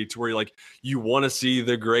industry to where you want to see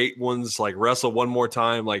the great ones like wrestle one more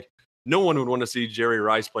time. Like no one would want to see Jerry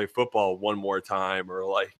Rice play football one more time, or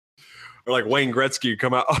like Wayne Gretzky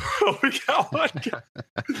come out. Oh, we got one guy.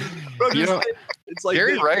 It's like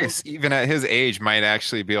Jerry Rice, even at his age, might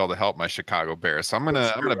actually be able to help my Chicago Bears. So I'm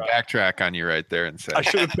gonna backtrack on you right there and say I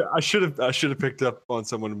should have picked up on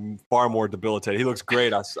someone far more debilitated. He looks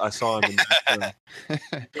great. I saw him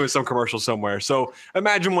it was some commercial somewhere. So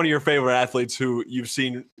imagine one of your favorite athletes who you've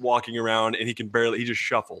seen walking around and he just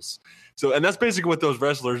shuffles. So and that's basically what those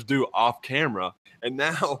wrestlers do off camera. And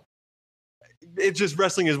now it's just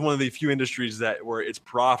wrestling is one of the few industries where it's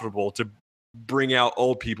profitable to bring out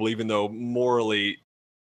old people, even though morally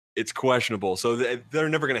it's questionable. So they're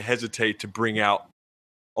never going to hesitate to bring out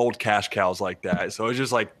old cash cows like that. So it's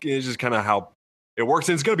just kind of how it works.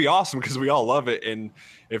 And it's going to be awesome because we all love it. And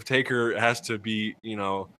if Taker has to be,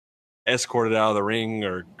 escorted out of the ring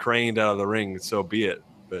or craned out of the ring, so be it.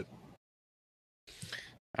 But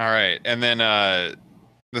all right. And then,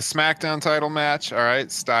 the SmackDown title match, all right,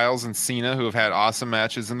 Styles and Cena, who have had awesome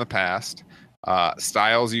matches in the past.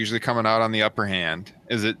 Styles usually coming out on the upper hand.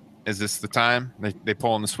 Is this the time they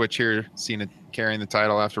pulling the switch here? Cena carrying the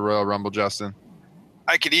title after Royal Rumble, Justin?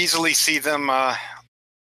 I could easily see them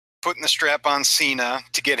putting the strap on Cena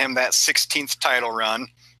to get him that 16th title run,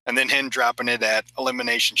 and then him dropping it at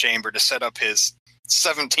Elimination Chamber to set up his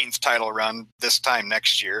 17th title run this time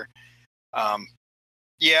next year.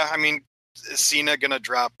 Is Cena gonna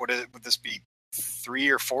drop? Would this be 3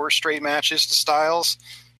 or 4 straight matches to Styles?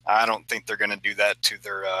 I don't think they're gonna do that to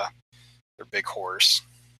their big horse.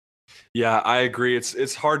 Yeah, I agree.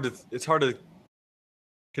 It's hard to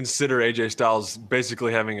consider AJ Styles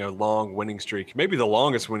basically having a long winning streak, maybe the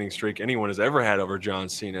longest winning streak anyone has ever had over John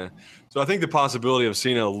Cena. So I think the possibility of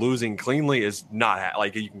Cena losing cleanly is not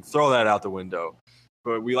like you can throw that out the window.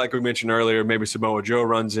 But we mentioned earlier, maybe Samoa Joe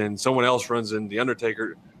runs in, someone else runs in, The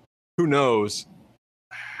Undertaker. Who knows?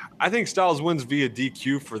 I think Styles wins via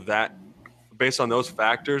DQ for that, based on those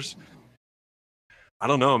factors. I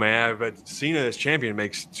don't know, man. But Cena as champion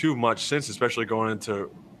makes too much sense, especially going into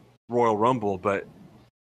Royal Rumble. But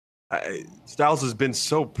Styles has been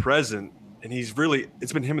so present, and it's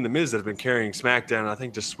been him and The Miz that have been carrying SmackDown. And I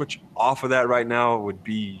think to switch off of that right now would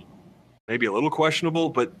be maybe a little questionable,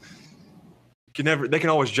 but they can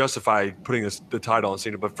always justify putting the title on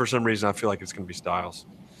Cena. But for some reason, I feel like it's going to be Styles.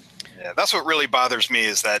 Yeah, that's what really bothers me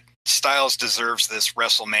is that Styles deserves this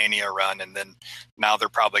WrestleMania run, and then now they're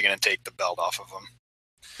probably going to take the belt off of him.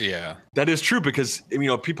 Yeah, that is true because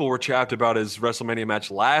people were chapped about his WrestleMania match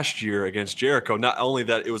last year against Jericho. Not only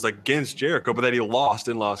that it was against Jericho, but that he lost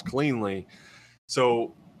cleanly.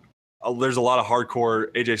 So there's a lot of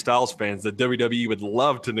hardcore AJ Styles fans that WWE would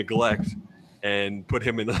love to neglect and put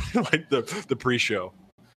him in the pre-show.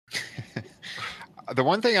 The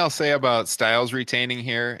one thing I'll say about Styles retaining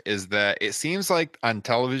here is that it seems like on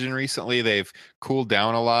television recently they've cooled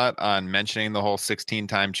down a lot on mentioning the whole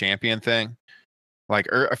 16-time champion thing. Like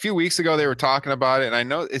a few weeks ago they were talking about it, and I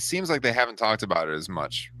know it seems like they haven't talked about it as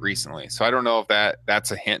much recently. So I don't know if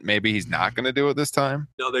that's a hint. Maybe he's not going to do it this time.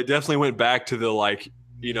 No, they definitely went back to the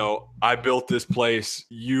I built this place,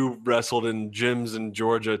 you wrestled in gyms in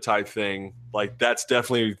Georgia type thing. Like that's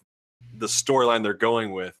definitely the storyline they're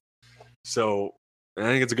going with. So I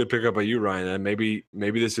think it's a good pickup by you, Ryan. And maybe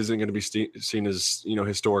this isn't going to be seen as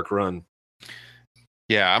historic run.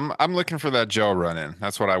 Yeah, I'm looking for that Joe run in.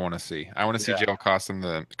 That's what I want to see. I want to see Yeah. Joe cost him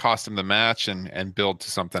the match and build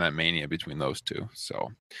to something at Mania between those two.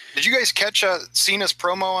 So Did you guys catch Cena's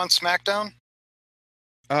promo on SmackDown?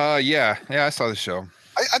 yeah, I saw the show.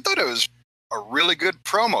 I thought it was a really good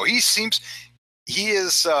promo. He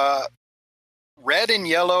is red and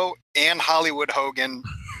yellow and Hollywood Hogan.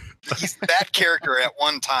 He's that character at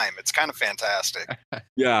one time. It's kind of fantastic.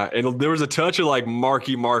 Yeah, and there was a touch of like Mark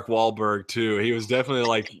Wahlberg too. He was definitely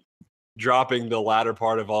like dropping the latter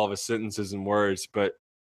part of all of his sentences and words. But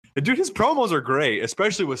dude, his promos are great,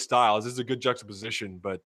 especially with Styles. This is a good juxtaposition.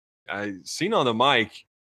 But I seen on the mic,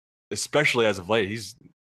 especially as of late,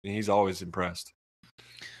 he's always impressed.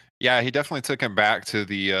 Yeah, he definitely took him back to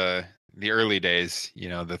the early days,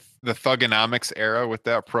 the Thugonomics era with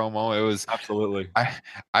that promo. It was Absolutely.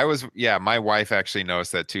 I was, my wife actually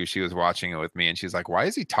noticed that too. She was watching it with me and she's like, why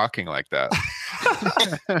is he talking like that?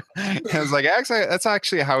 I was like, actually, that's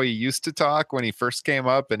actually how he used to talk when he first came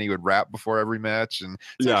up, and he would rap before every match. And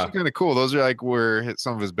it's actually kind of cool. Ththose are were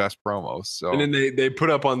some of his best promos. So, and then they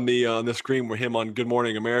put up on the screen where him on Good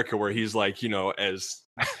Morning America, where he's like, as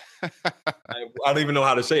I don't even know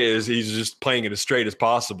how to say it. He's just playing it as straight as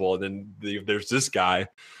possible. And then there's this guy.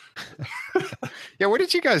 Yeah, what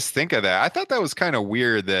did you guys think of that? I thought that was kind of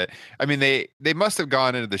weird. They must have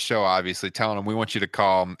gone into the show obviously telling him, we want you to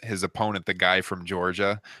call his opponent the guy from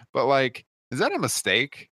Georgia. But is that a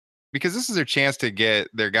mistake? Because this is their chance to get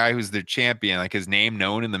their guy who's their champion, his name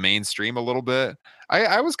known in the mainstream a little bit.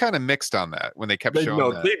 I was kind of mixed on that when they kept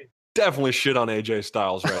showing that. They definitely shit on AJ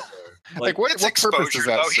Styles right there. What purpose does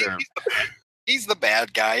that serve? He's the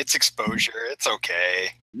bad guy. It's exposure. It's okay.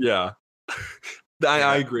 Yeah.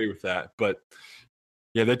 I agree with that. But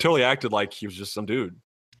yeah, they totally acted like he was just some dude.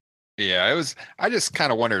 Yeah, I just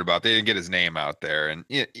kind of wondered about, they didn't get his name out there. And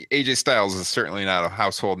AJ Styles is certainly not a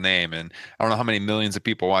household name. And I don't know how many millions of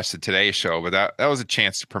people watched the Today Show, but that was a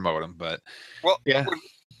chance to promote him. But yeah.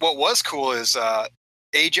 What was cool is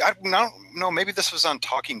AJ, I don't know, maybe this was on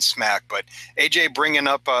Talking Smack, but AJ bringing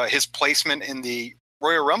up his placement in the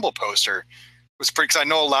Royal Rumble poster was pretty, because I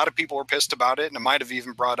know a lot of people were pissed about it, and it might have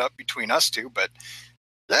even brought up between us two, but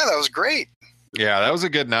yeah, that was great. Yeah, that was a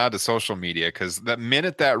good nod to social media, because the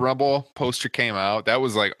minute that Rumble poster came out, that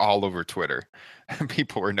was all over Twitter.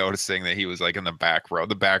 People were noticing that he was in the back row,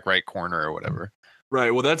 the back right corner or whatever.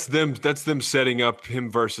 Right. Well, that's them setting up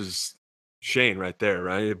him versus Shane right there,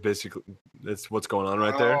 right? Basically, that's what's going on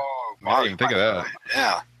right there. Oh, I didn't think of that.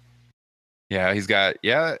 Yeah. Yeah, he's got,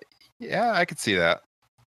 I could see that.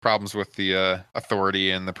 Problems with the authority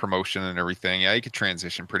and the promotion and everything. Yeah, you could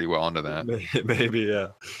transition pretty well into that. Maybe, yeah.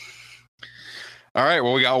 All right,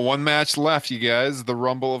 well, we got one match left, you guys. The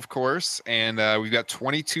Rumble, of course. And we've got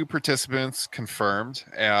 22 participants confirmed.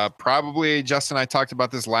 Probably, Justin and I talked about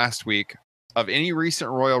this last week. Of any recent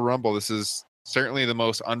Royal Rumble, this is certainly the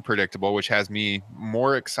most unpredictable, which has me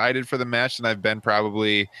more excited for the match than I've been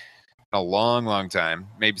probably in a long, long time.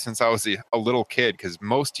 Maybe since I was a little kid, because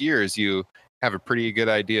most years you have a pretty good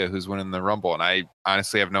idea who's winning the Rumble, and I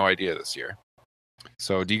honestly have no idea this year.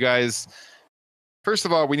 So do you guys, first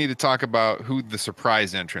of all, we need to talk about who the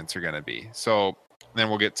surprise entrants are going to be. So then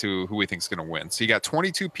we'll get to who we think is going to win. So you got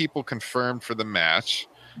 22 people confirmed for the match.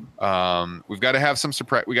 We've got to have some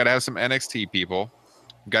surprise. We got to have some NXT people.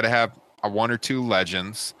 We've got to have one or two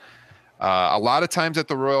legends. A lot of times at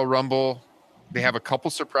the Royal Rumble, they have a couple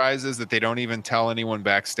surprises that they don't even tell anyone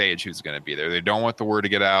backstage who's going to be there. They don't want the word to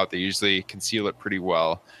get out. They usually conceal it pretty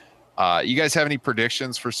well. You guys have any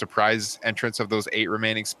predictions for surprise entrants of those 8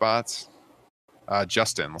 remaining spots?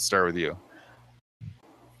 Justin, let's start with you.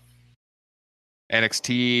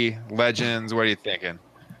 NXT legends, what are you thinking?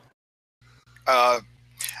 I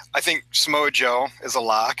think Samoa Joe is a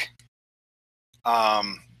lock.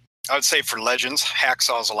 I would say for legends,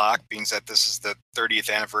 Hacksaw's a lock, being that this is the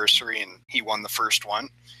 30th anniversary and he won the first one.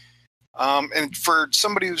 And for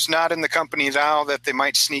somebody who's not in the company now that they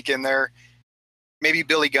might sneak in there, maybe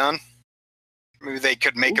Billy Gunn. Maybe they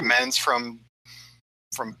could make amends from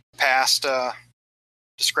past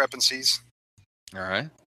discrepancies. All right.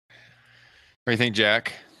 What do you think,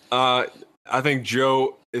 Jack? I think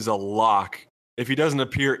Joe is a lock. If he doesn't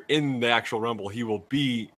appear in the actual Rumble, he will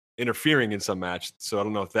be interfering in some match. So I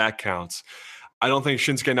don't know if that counts. I don't think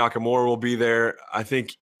Shinsuke Nakamura will be there. I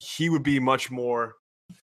think he would be much more,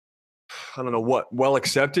 I don't know what, well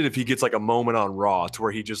accepted if he gets a moment on Raw to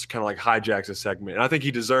where he just kind of hijacks a segment. And I think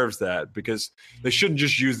he deserves that because they shouldn't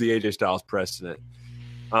just use the AJ Styles precedent.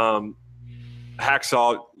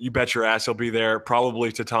 Hacksaw, you bet your ass he'll be there.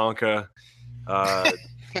 Probably Tatanka.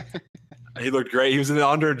 He looked great. He was in the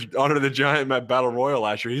Honor the Giant Battle Royal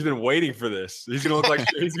last year. He's been waiting for this. He's gonna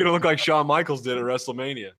look like Shawn Michaels did at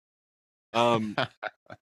WrestleMania. I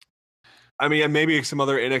mean, maybe some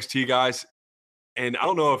other NXT guys, and I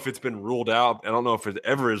don't know if it's been ruled out. I don't know if it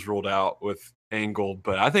ever is ruled out with Angle,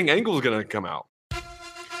 but I think Angle's gonna come out.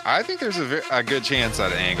 I think there's a good chance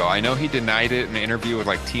at Angle. I know he denied it in an interview with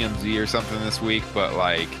like TMZ or something this week, but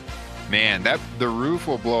like, man, the roof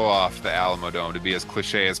will blow off the Alamo Dome, to be as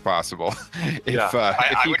cliche as possible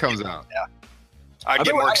if he comes out. Yeah, I'd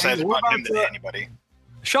get more excited about him than anybody.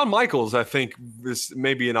 Shawn Michaels, I think this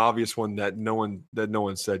may be an obvious one that no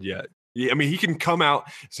one said yet. I mean, he can come out.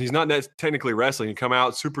 So he's not technically wrestling. He can come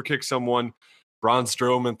out, super kick someone. Braun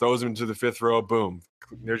Strowman throws him into the fifth row. Boom,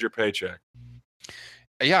 there's your paycheck.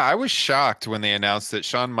 Yeah, I was shocked when they announced that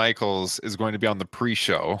Shawn Michaels is going to be on the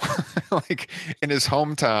pre-show, like in his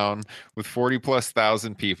hometown with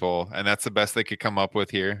 40,000+ people, and that's the best they could come up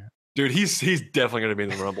with here. Dude, he's definitely going to be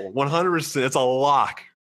in the Rumble. 100%. It's a lock.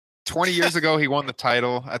 20 years ago, he won the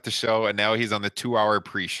title at the show, and now he's on the 2-hour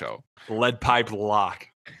pre-show. Lead pipe lock.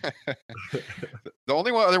 The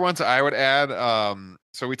only other ones I would add,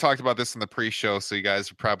 so we talked about this in the pre-show, so you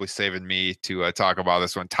guys are probably saving me to talk about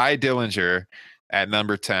this one. Ty Dillinger at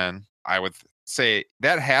number 10. I would say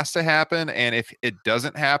that has to happen, and if it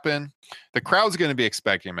doesn't happen, the crowd's going to be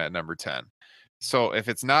expecting him at number 10. So if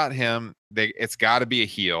it's not him, it's got to be a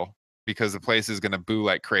heel, because the place is going to boo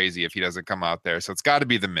like crazy if he doesn't come out there. So it's got to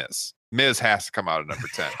be the Miz. Miz has to come out at number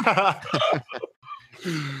 10.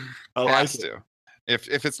 Has to.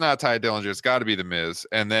 If it's not Ty Dillinger, it's got to be the Miz.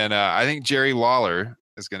 And then I think Jerry Lawler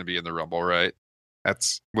is going to be in the Rumble, right?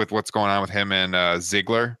 That's with what's going on with him and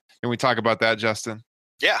Ziggler. Can we talk about that, Justin?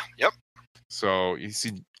 Yeah. Yep. So you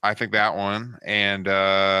see, I think that one. And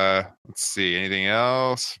let's see, anything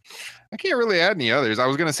else? I can't really add any others. I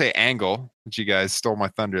was going to say Angle, but you guys stole my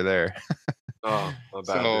thunder there. Oh, my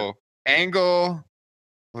bad. So Angle,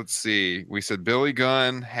 let's see. We said Billy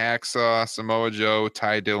Gunn, Hacksaw, Samoa Joe,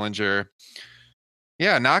 Ty Dillinger.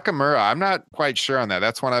 Yeah, Nakamura. I'm not quite sure on that.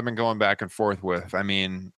 That's one I've been going back and forth with. I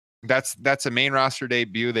mean, that's a main roster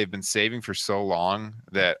debut they've been saving for so long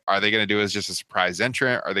that are they going to do as just a surprise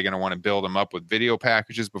entrant? Are they going to want to build him up with video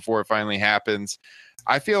packages before it finally happens?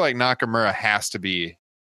 I feel like Nakamura has to be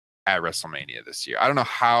at WrestleMania this year. I don't know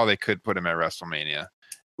how they could put him at WrestleMania.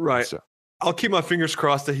 Right. So, I'll keep my fingers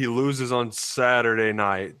crossed that he loses on Saturday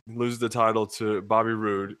night, loses the title to Bobby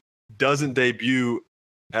Roode, doesn't debut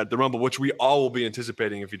at the Rumble, which we all will be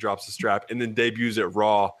anticipating if he drops the strap, and then debuts at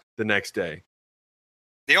Raw the next day.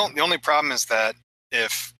 The only problem is that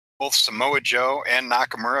if both Samoa Joe and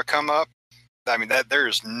Nakamura come up, I mean, that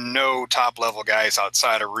there's no top level guys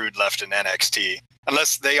outside of Rude left in NXT,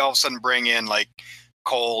 unless they all of a sudden bring in like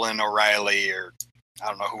Cole and O'Reilly, or I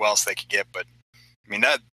don't know who else they could get. But I mean,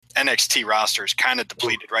 that NXT roster is kind of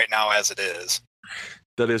depleted right now as it is.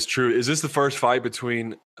 That is true. Is this the first fight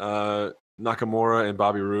between Nakamura and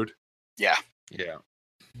Bobby Roode? Yeah. yeah.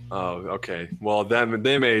 Oh, okay. Well, then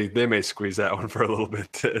they may squeeze that one for a little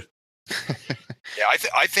bit. Yeah,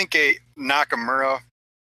 I think a Nakamura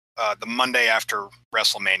the Monday after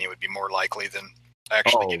WrestleMania would be more likely than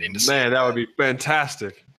actually getting to see. Man, that would be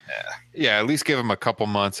fantastic. Yeah, at least give him a couple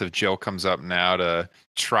months if Joe comes up now to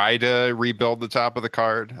try to rebuild the top of the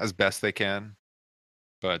card as best they can.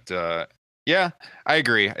 But yeah, I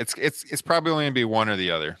agree. It's probably only gonna be one or the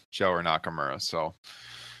other, Joe or Nakamura. So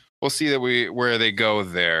we'll see where they go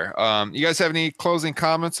there. You guys have any closing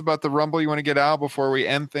comments about the Rumble you want to get out before we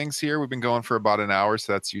end things here? We've been going for about an hour,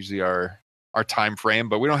 so that's usually our time frame,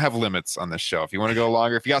 but we don't have limits on this show. If you want to go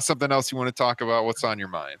longer, if you got something else you want to talk about, what's on your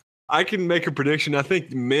mind? I can make a prediction. I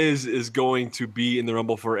think Miz is going to be in the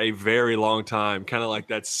Rumble for a very long time, kind of like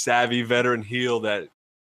that savvy veteran heel that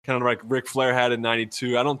kind of like Ric Flair had in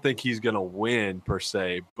 '92. I don't think he's going to win per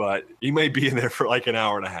se, but he may be in there for like an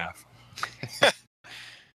hour and a half.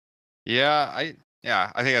 Yeah, I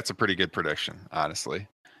think that's a pretty good prediction, honestly.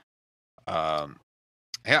 Yeah,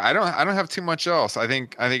 I don't have too much else. I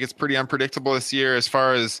think it's pretty unpredictable this year as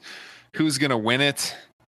far as who's gonna win it.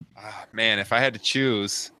 Man, if I had to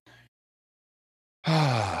choose,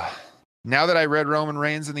 now that I read Roman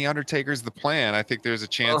Reigns and The Undertaker's The Plan, I think there's a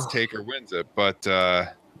chance Taker wins it. But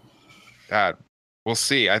God, we'll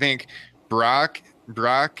see. I think Brock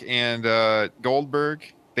and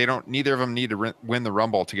Goldberg, neither of them need to win the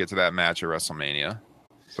Rumble to get to that match at WrestleMania.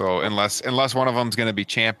 So unless one of them's going to be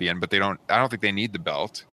champion, but I don't think they need the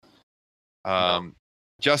belt.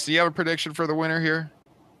 Justin, you have a prediction for the winner here?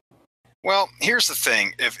 Well, here's the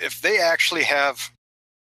thing: if they actually have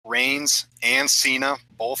Reigns and Cena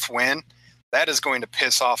both win, that is going to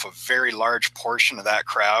piss off a very large portion of that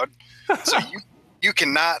crowd. So you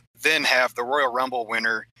cannot then have the Royal Rumble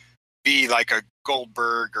winner be like a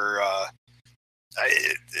Goldberg or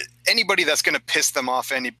anybody that's going to piss them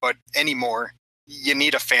off anymore. You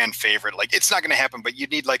need a fan favorite. Like, it's not going to happen, but you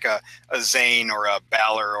need like a Zayn or a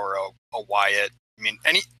Balor or a Wyatt. I mean,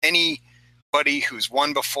 anybody who's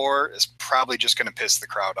won before is probably just going to piss the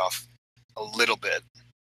crowd off a little bit.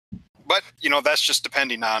 But, that's just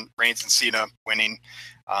depending on Reigns and Cena winning.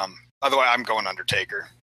 Otherwise, I'm going Undertaker.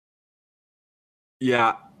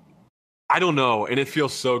 Yeah, I don't know, and it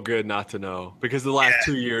feels so good not to know, because the last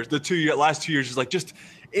 2 years, last 2 years is like just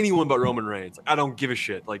anyone but Roman Reigns. Like, I don't give a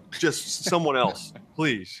shit. Like, just someone else,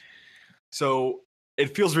 please. So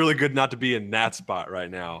it feels really good not to be in that spot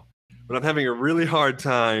right now. But I'm having a really hard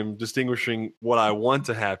time distinguishing what I want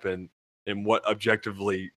to happen and what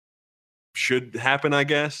objectively should happen, I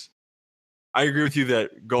guess. I agree with you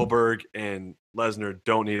that Goldberg and Lesnar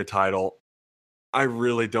don't need a title. I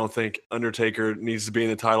really don't think Undertaker needs to be in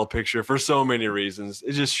the title picture for so many reasons.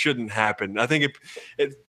 It just shouldn't happen. I think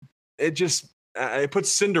it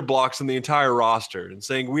puts cinder blocks in the entire roster and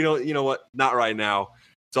saying, we don't, not right now.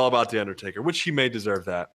 It's all about the Undertaker, which he may deserve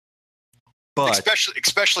that. But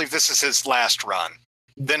especially if this is his last run,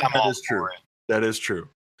 then I'm all for it. That is true.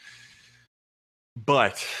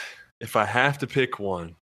 But if I have to pick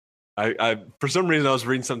one, I for some reason I was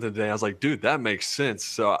reading something today. I was like, dude, that makes sense.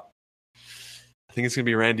 So I think it's going to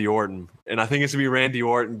be Randy Orton. And I think it's going to be Randy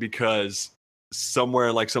Orton because somewhere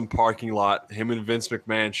in like some parking lot, him and Vince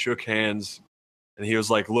McMahon shook hands. And he was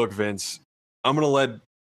like, look, Vince, I'm going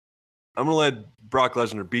to let Brock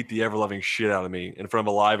Lesnar beat the ever-loving shit out of me in front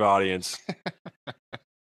of a live audience.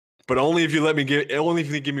 But only if you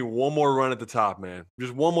give me one more run at the top, man.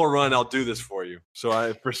 Just one more run, I'll do this for you.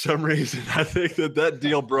 So for some reason, I think that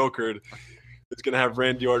deal brokered is going to have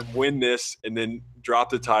Randy Orton win this and then drop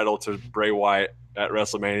the title to Bray Wyatt at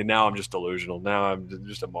WrestleMania. Now I'm just delusional. Now I'm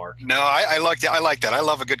just a mark. No, I like that. I like that. I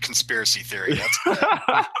love a good conspiracy theory.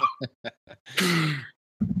 That's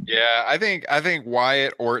Yeah, I think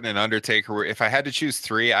Wyatt, Orton, and Undertaker. If I had to choose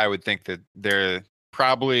three, I would think that they're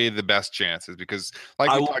probably the best chances because,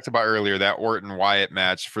 like we talked about earlier, that Orton Wyatt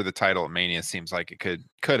match for the title at Mania seems like it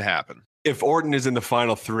could happen. If Orton is in the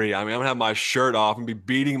final three, I'm gonna have my shirt off and be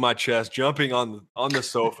beating my chest, jumping on the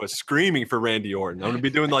sofa, screaming for Randy Orton. I'm gonna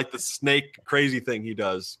be doing like the snake crazy thing he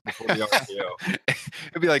does before the RKO.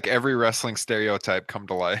 It'd be like every wrestling stereotype come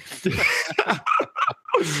to life.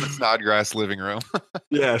 Snodgrass living room.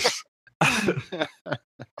 Yes. I'm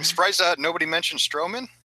surprised that nobody mentioned Strowman.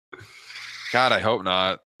 God, I hope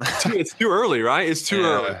not. It's too early, right? It's too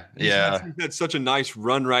early. Yeah. He's had such a nice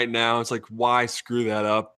run right now. It's like, why screw that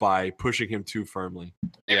up by pushing him too firmly?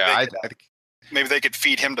 Maybe they could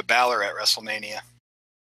feed him to Balor at WrestleMania.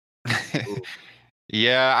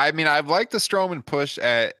 Yeah, I mean, I've liked the Strowman push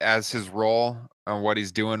as his role on what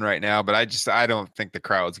he's doing right now, but I don't think the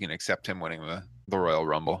crowd's going to accept him winning the Royal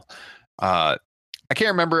Rumble. I can't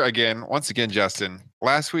remember once again, Justin,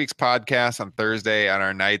 last week's podcast on Thursday on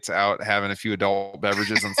our nights out having a few adult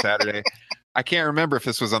beverages on Saturday. I can't remember if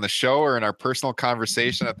this was on the show or in our personal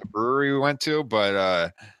conversation at the brewery we went to,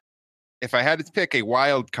 but if I had to pick a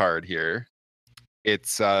wild card here,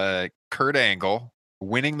 it's Kurt Angle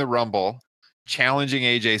winning the Rumble, challenging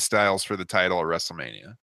AJ Styles for the title at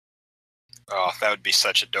WrestleMania. Oh, that would be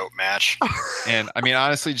such a dope match. And I mean,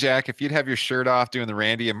 honestly, Jack, if you'd have your shirt off doing the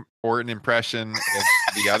Randy Orton impression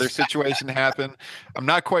if the other situation happened, I'm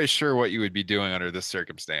not quite sure what you would be doing under this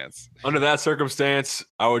circumstance. Under that circumstance,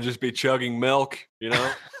 I would just be chugging milk,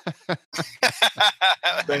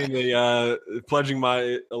 saying pledging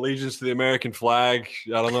my allegiance to the American flag.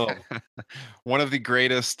 I don't know. One of the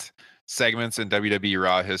greatest segments in WWE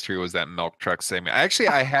Raw history was that milk truck segment. I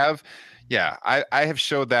have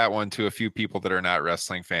showed that one to a few people that are not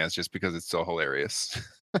wrestling fans just because it's so hilarious.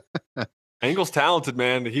 Angle's talented,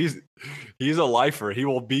 man. He's a lifer. He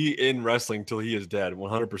will be in wrestling till he is dead,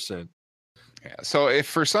 100%. Yeah. So if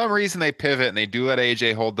for some reason they pivot and they do let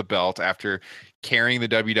AJ hold the belt after carrying the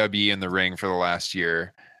WWE in the ring for the last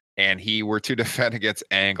year, and he were to defend against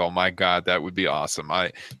Angle, my God, that would be awesome.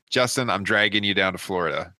 Justin, I'm dragging you down to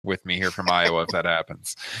Florida with me here from Iowa if that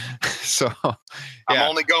happens. So yeah. I'm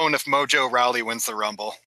only going if Mojo Rawley wins the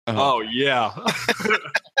Rumble. Oh yeah.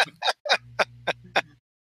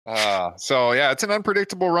 So yeah, it's an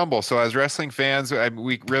unpredictable Rumble. So as wrestling fans,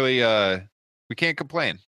 we really we can't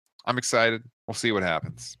complain. I'm excited. We'll see what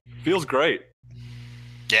happens. Feels great.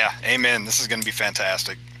 Yeah, amen. This is going to be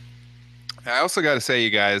fantastic. I also got to say, you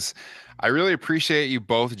guys, I really appreciate you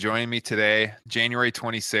both joining me today. January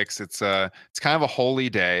 26th. It's kind of a holy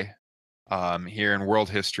day here in world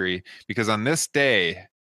history because on this day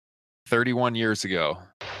 31 years ago,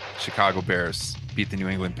 Chicago Bears beat the New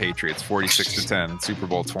England Patriots 46-10 in Super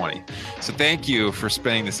Bowl 20. So thank you for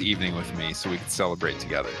spending this evening with me so we could celebrate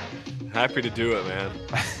together. Happy to do it, man.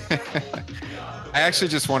 I actually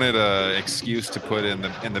just wanted an excuse to put in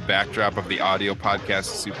the backdrop of the audio podcast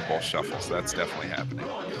Super Bowl Shuffle, so that's definitely happening.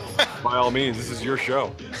 By all means, this is your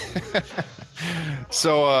show.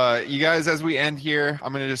 So you guys, as we end here,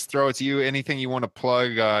 I'm going to just throw it to you. Anything you want to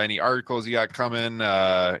plug, any articles you got coming,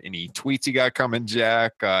 any tweets you got coming,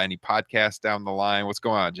 Jack, any podcasts down the line? What's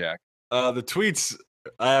going on, Jack? The tweets,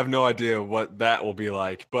 I have no idea what that will be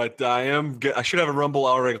like, but I should have a Rumble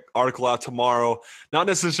article out tomorrow. Not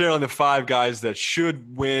necessarily the 5 guys that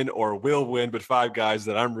should win or will win, but 5 guys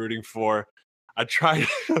that I'm rooting for. I tried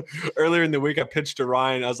earlier in the week. I pitched to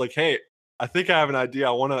Ryan. I was like, hey, I think I have an idea.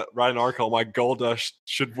 I want to write an article. My Goldust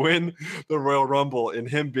should win the Royal Rumble, and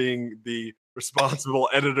him being the responsible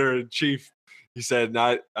editor-in-chief, he said,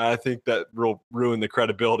 "No, I think that will ruin the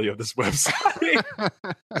credibility of this website."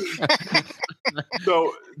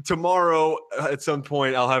 So tomorrow at some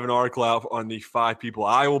point, I'll have an article out on the 5 people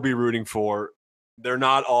I will be rooting for. They're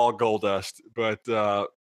not all Goldust, but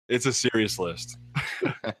it's a serious list.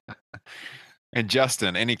 And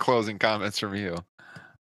Justin, any closing comments from you?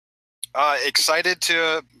 Excited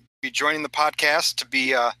to be joining the podcast to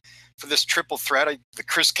be for this triple threat, the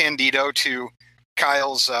Chris Candido to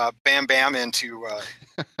Kyle's Bam Bam and to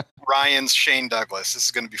Ryan's Shane Douglas. This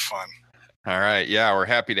is going to be fun. All right. Yeah, we're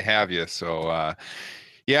happy to have you. So,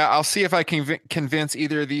 yeah, I'll see if I can convince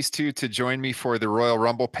either of these two to join me for the Royal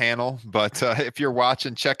Rumble panel. But if you're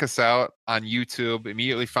watching, check us out on YouTube.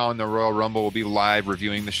 Immediately following the Royal Rumble, we'll be live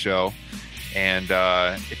reviewing the show. And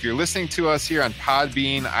if you're listening to us here on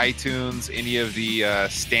Podbean, iTunes, any of the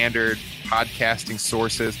standard podcasting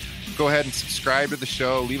sources, go ahead and subscribe to the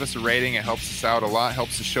show. Leave us a rating. It helps us out a lot,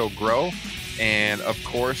 helps the show grow. And, of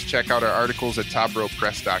course, check out our articles at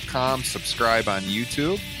toprowpress.com. Subscribe on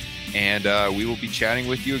YouTube. And we will be chatting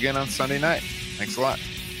with you again on Sunday night. Thanks a lot.